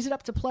 great. Tease it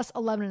up to plus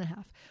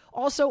 11.5.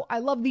 Also, I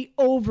love the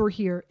over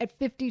here at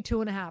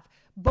 52.5.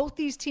 Both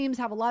these teams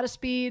have a lot of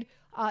speed.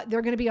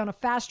 They're going to be on a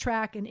fast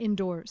track and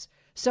indoors.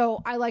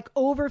 So I like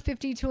over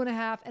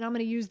 52.5, and I'm going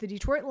to use the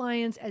Detroit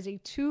Lions as a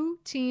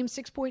 2-team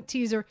 6-point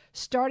teaser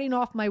starting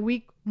off my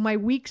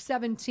week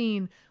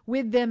 17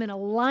 with them and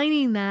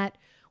aligning that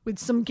with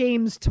some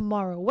games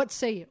tomorrow. What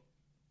say you?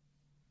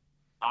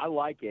 I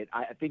like it.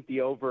 I think the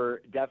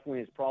over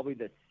definitely is probably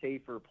the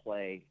safer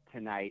play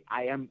tonight.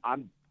 I'm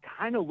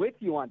kind of with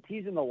you on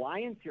teasing the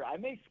Lions here. I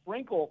may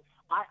sprinkle.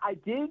 I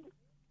did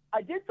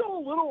go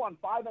a little on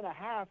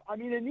 5.5. I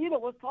mean, Anita,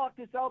 let's talk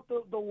this out.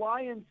 The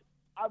Lions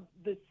have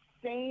the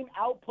same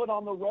output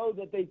on the road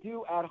that they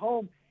do at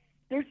home.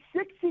 They're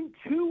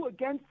 6-2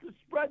 against the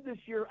spread this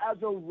year as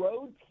a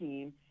road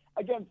team.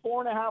 Again,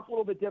 4.5, a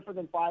little bit different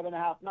than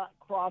 5.5, not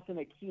crossing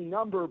a key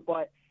number,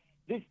 but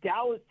this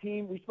Dallas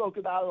team, we spoke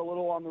about it a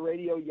little on the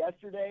radio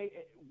yesterday.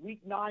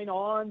 Week 9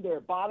 on, they're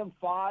bottom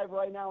 5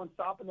 right now in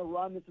stopping the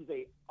run. This is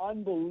a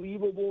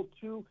unbelievable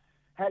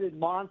 2-headed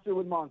monster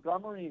with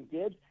Montgomery and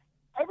Gibbs.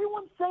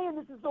 Everyone's saying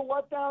this is the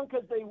letdown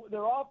because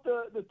they're off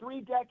the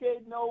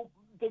 3-decade no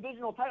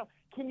divisional title.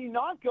 Can you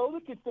not go the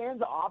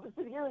Costanza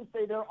opposite here and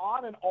say they're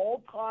on an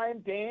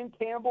all-time Dan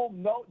Campbell,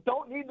 no,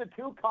 don't need the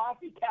 2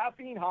 coffee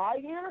caffeine high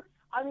here?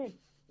 I mean,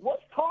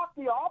 let's talk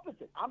the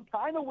opposite. I'm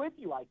kind of with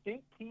you. I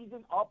think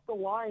teasing up the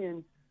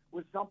Lions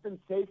with something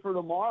safer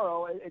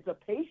tomorrow, it's a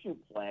patient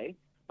play,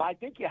 but I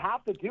think you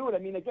have to do it. I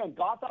mean, again,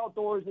 Goff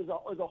outdoors is a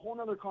whole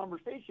other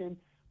conversation,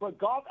 but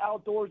Goff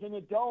outdoors in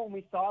a dome,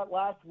 we saw it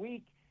last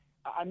week.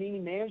 I mean, he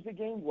managed the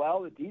game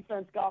well. The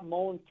defense got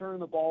Mullins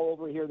turning the ball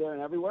over here, there,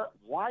 and everywhere.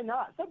 Why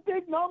not? It's a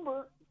big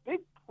number, big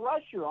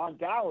pressure on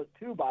Dallas,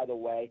 too, by the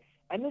way,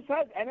 and this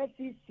has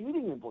NFC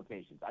seeding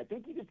implications. I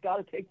think you just got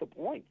to take the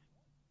points.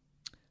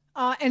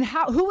 And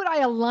who would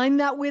I align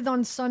that with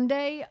on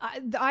Sunday?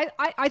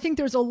 I think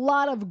there's a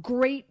lot of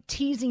great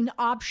teasing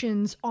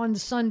options on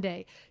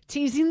Sunday.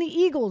 Teasing the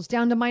Eagles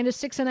down to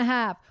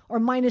 -6.5 or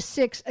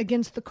 -6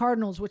 against the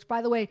Cardinals, which,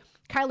 by the way,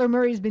 Kyler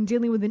Murray's been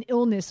dealing with an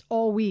illness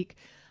all week.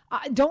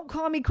 Don't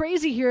call me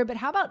crazy here, but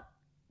how about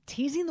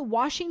teasing the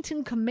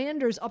Washington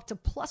Commanders up to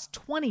plus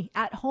 20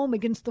 at home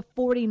against the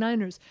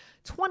 49ers.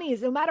 20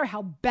 is, no matter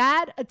how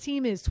bad a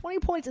team is, 20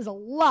 points is a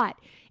lot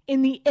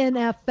in the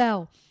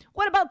NFL.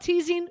 What about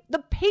teasing the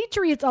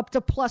Patriots up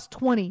to plus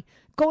 20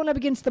 going up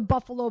against the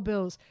Buffalo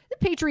Bills? The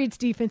Patriots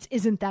defense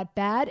isn't that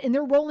bad, and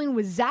they're rolling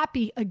with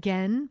Zappy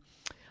again.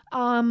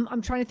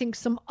 I'm trying to think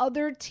some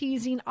other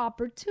teasing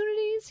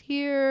opportunities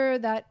here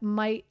that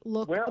might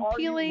look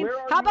appealing.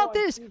 How about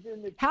this?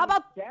 How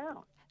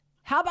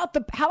about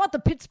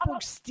the Pittsburgh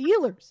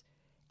Steelers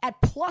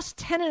at plus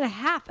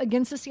 10.5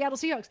 against the Seattle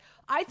Seahawks?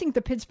 I think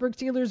the Pittsburgh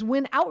Steelers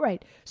win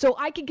outright. So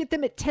I could get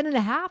them at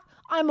 10.5.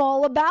 I'm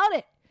all about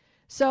it.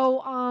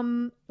 So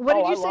what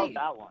did you say? I love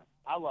that one.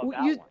 I love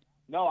that one.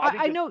 No, I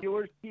think the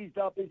Steelers teased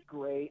up is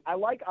great. I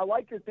like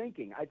your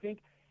thinking. I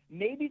think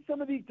maybe some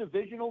of these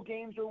divisional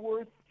games are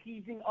worth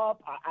teasing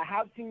up. I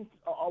have seen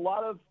a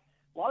lot of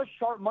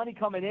sharp money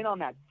coming in on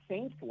that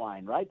Saints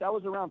line, right? That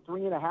was around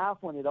 3.5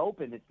 when it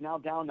opened. It's now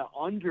down to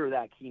under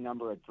that key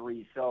number of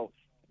 3. So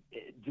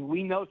do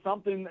we know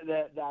something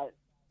that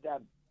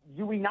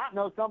do we not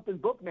know something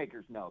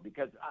bookmakers know?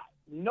 Because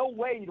no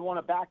way you'd want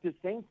to back this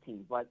Saints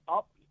team, but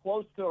up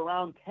close to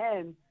around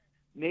 10,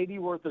 maybe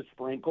worth a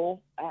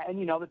sprinkle. And,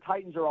 the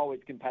Titans are always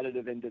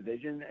competitive in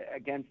division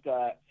against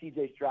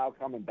C.J. Stroud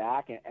coming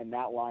back and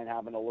that line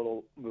having a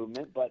little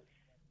movement. But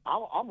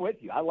I'm with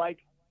you. I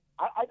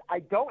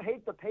don't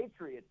hate the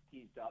Patriots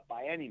teased up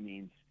by any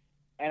means,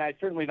 and I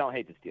certainly don't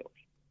hate the Steelers.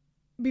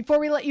 Before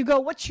we let you go,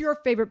 what's your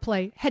favorite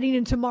play heading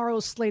in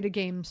tomorrow's slate of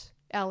games,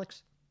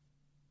 Alex?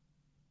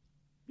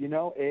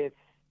 It's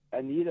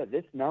Anita,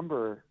 this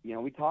number,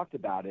 we talked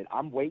about it.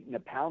 I'm waiting to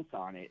pounce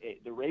on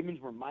it. The Ravens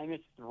were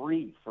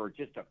 -3 for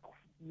just a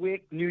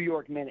quick New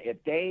York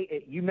minute.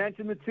 You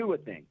mentioned the Tua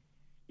thing.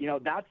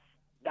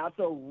 That's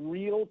a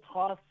real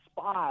tough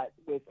spot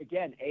with,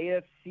 again,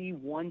 AFC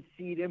 1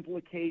 seed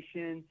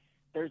implication.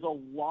 There's a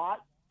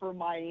lot for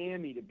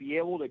Miami to be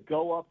able to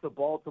go up to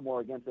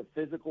Baltimore against a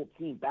physical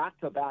team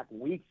back-to-back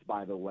weeks,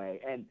 by the way.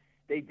 And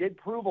they did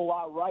prove a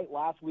lot right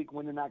last week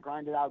winning that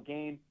grinded-out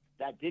game.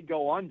 That did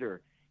go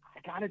under. I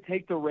got to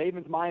take the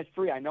Ravens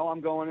 -3. I know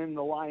I'm going in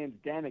the Lions'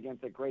 den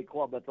against a great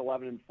club that's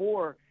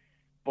 11-4,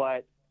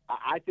 but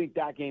I think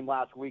that game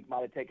last week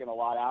might have taken a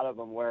lot out of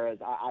them, whereas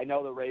I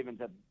know the Ravens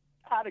have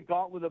had a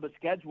gauntlet of a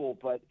schedule,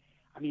 but,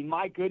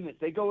 my goodness,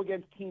 they go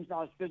against teams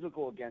not as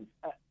physical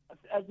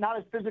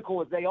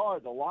as they are.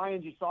 The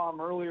Lions, you saw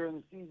them earlier in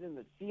the season,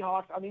 the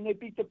Seahawks, they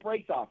beat the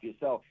brakes off you.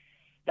 So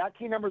that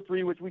key number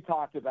 3, which we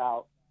talked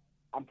about,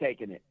 I'm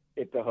taking it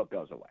if the hook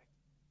goes away.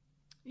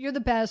 You're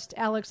the best,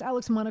 Alex.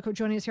 Alex Monaco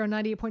joining us here on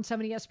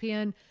 98.7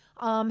 ESPN.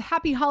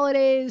 Happy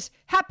holidays.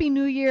 Happy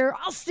New Year.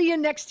 I'll see you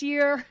next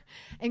year.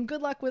 And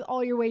good luck with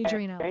all your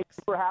wagering, Alex. Thanks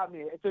for having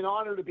me. It's an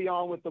honor to be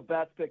on with the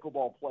best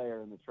pickleball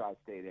player in the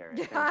tri-state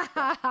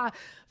area.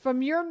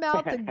 From your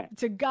mouth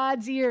to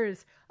God's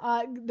ears,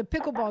 the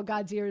pickleball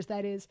God's ears,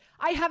 that is.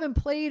 I haven't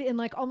played in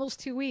almost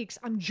 2 weeks.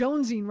 I'm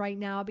jonesing right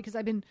now because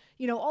I've been,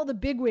 all the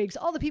bigwigs,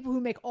 all the people who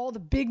make all the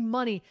big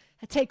money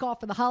take off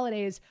for the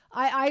holidays.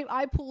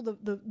 I pull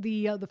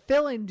the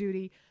fill-in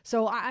duty,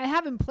 so I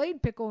haven't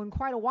played pickle in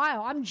quite a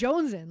while. I'm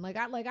jonesing.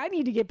 I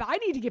need to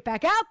get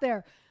back out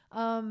there.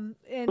 Listen,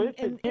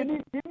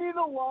 give me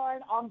the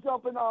line. I'm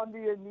jumping on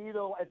the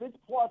Anita. If it's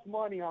plus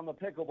money on the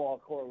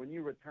pickleball court when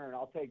you return,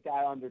 I'll take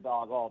that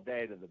underdog all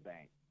day to the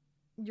bank.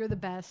 You're the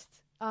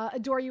best.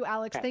 Adore you,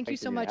 Alex. Thank you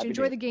so much.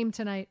 Enjoy the game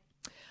tonight.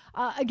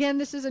 Again,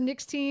 this is a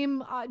Knicks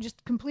team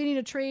just completing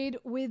a trade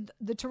with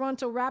the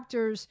Toronto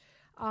Raptors.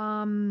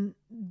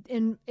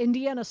 In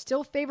Indiana,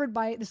 still favored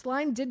by, this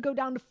line did go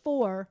down to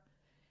 4,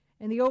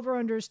 and the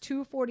over/under is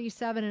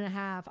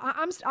 247.5.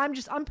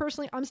 I'm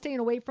personally staying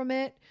away from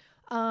it.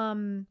 I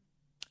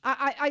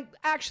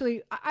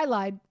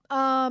lied.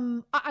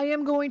 I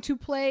am going to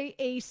play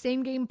a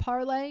same game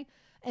parlay,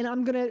 and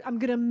I'm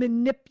gonna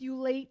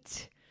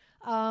manipulate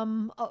a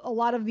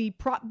lot of the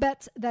prop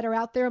bets that are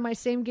out there in my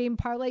same game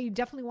parlay. You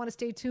definitely want to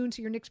stay tuned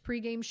to your Knicks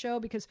pregame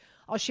show because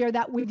I'll share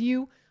that with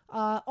you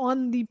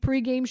on the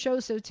pregame show.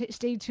 So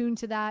stay tuned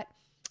to that.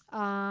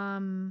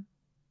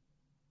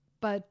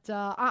 But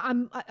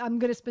I'm going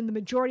to spend the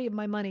majority of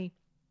my money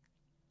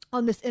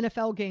on this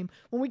NFL game.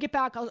 When we get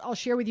back, I'll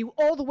share with you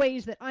all the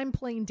ways that I'm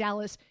playing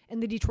Dallas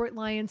and the Detroit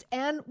Lions,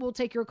 and we'll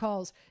take your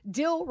calls.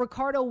 Dill,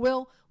 Ricardo,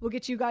 Will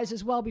get you guys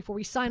as well before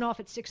we sign off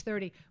at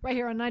 6:30 right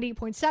here on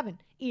 98.7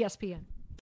 ESPN.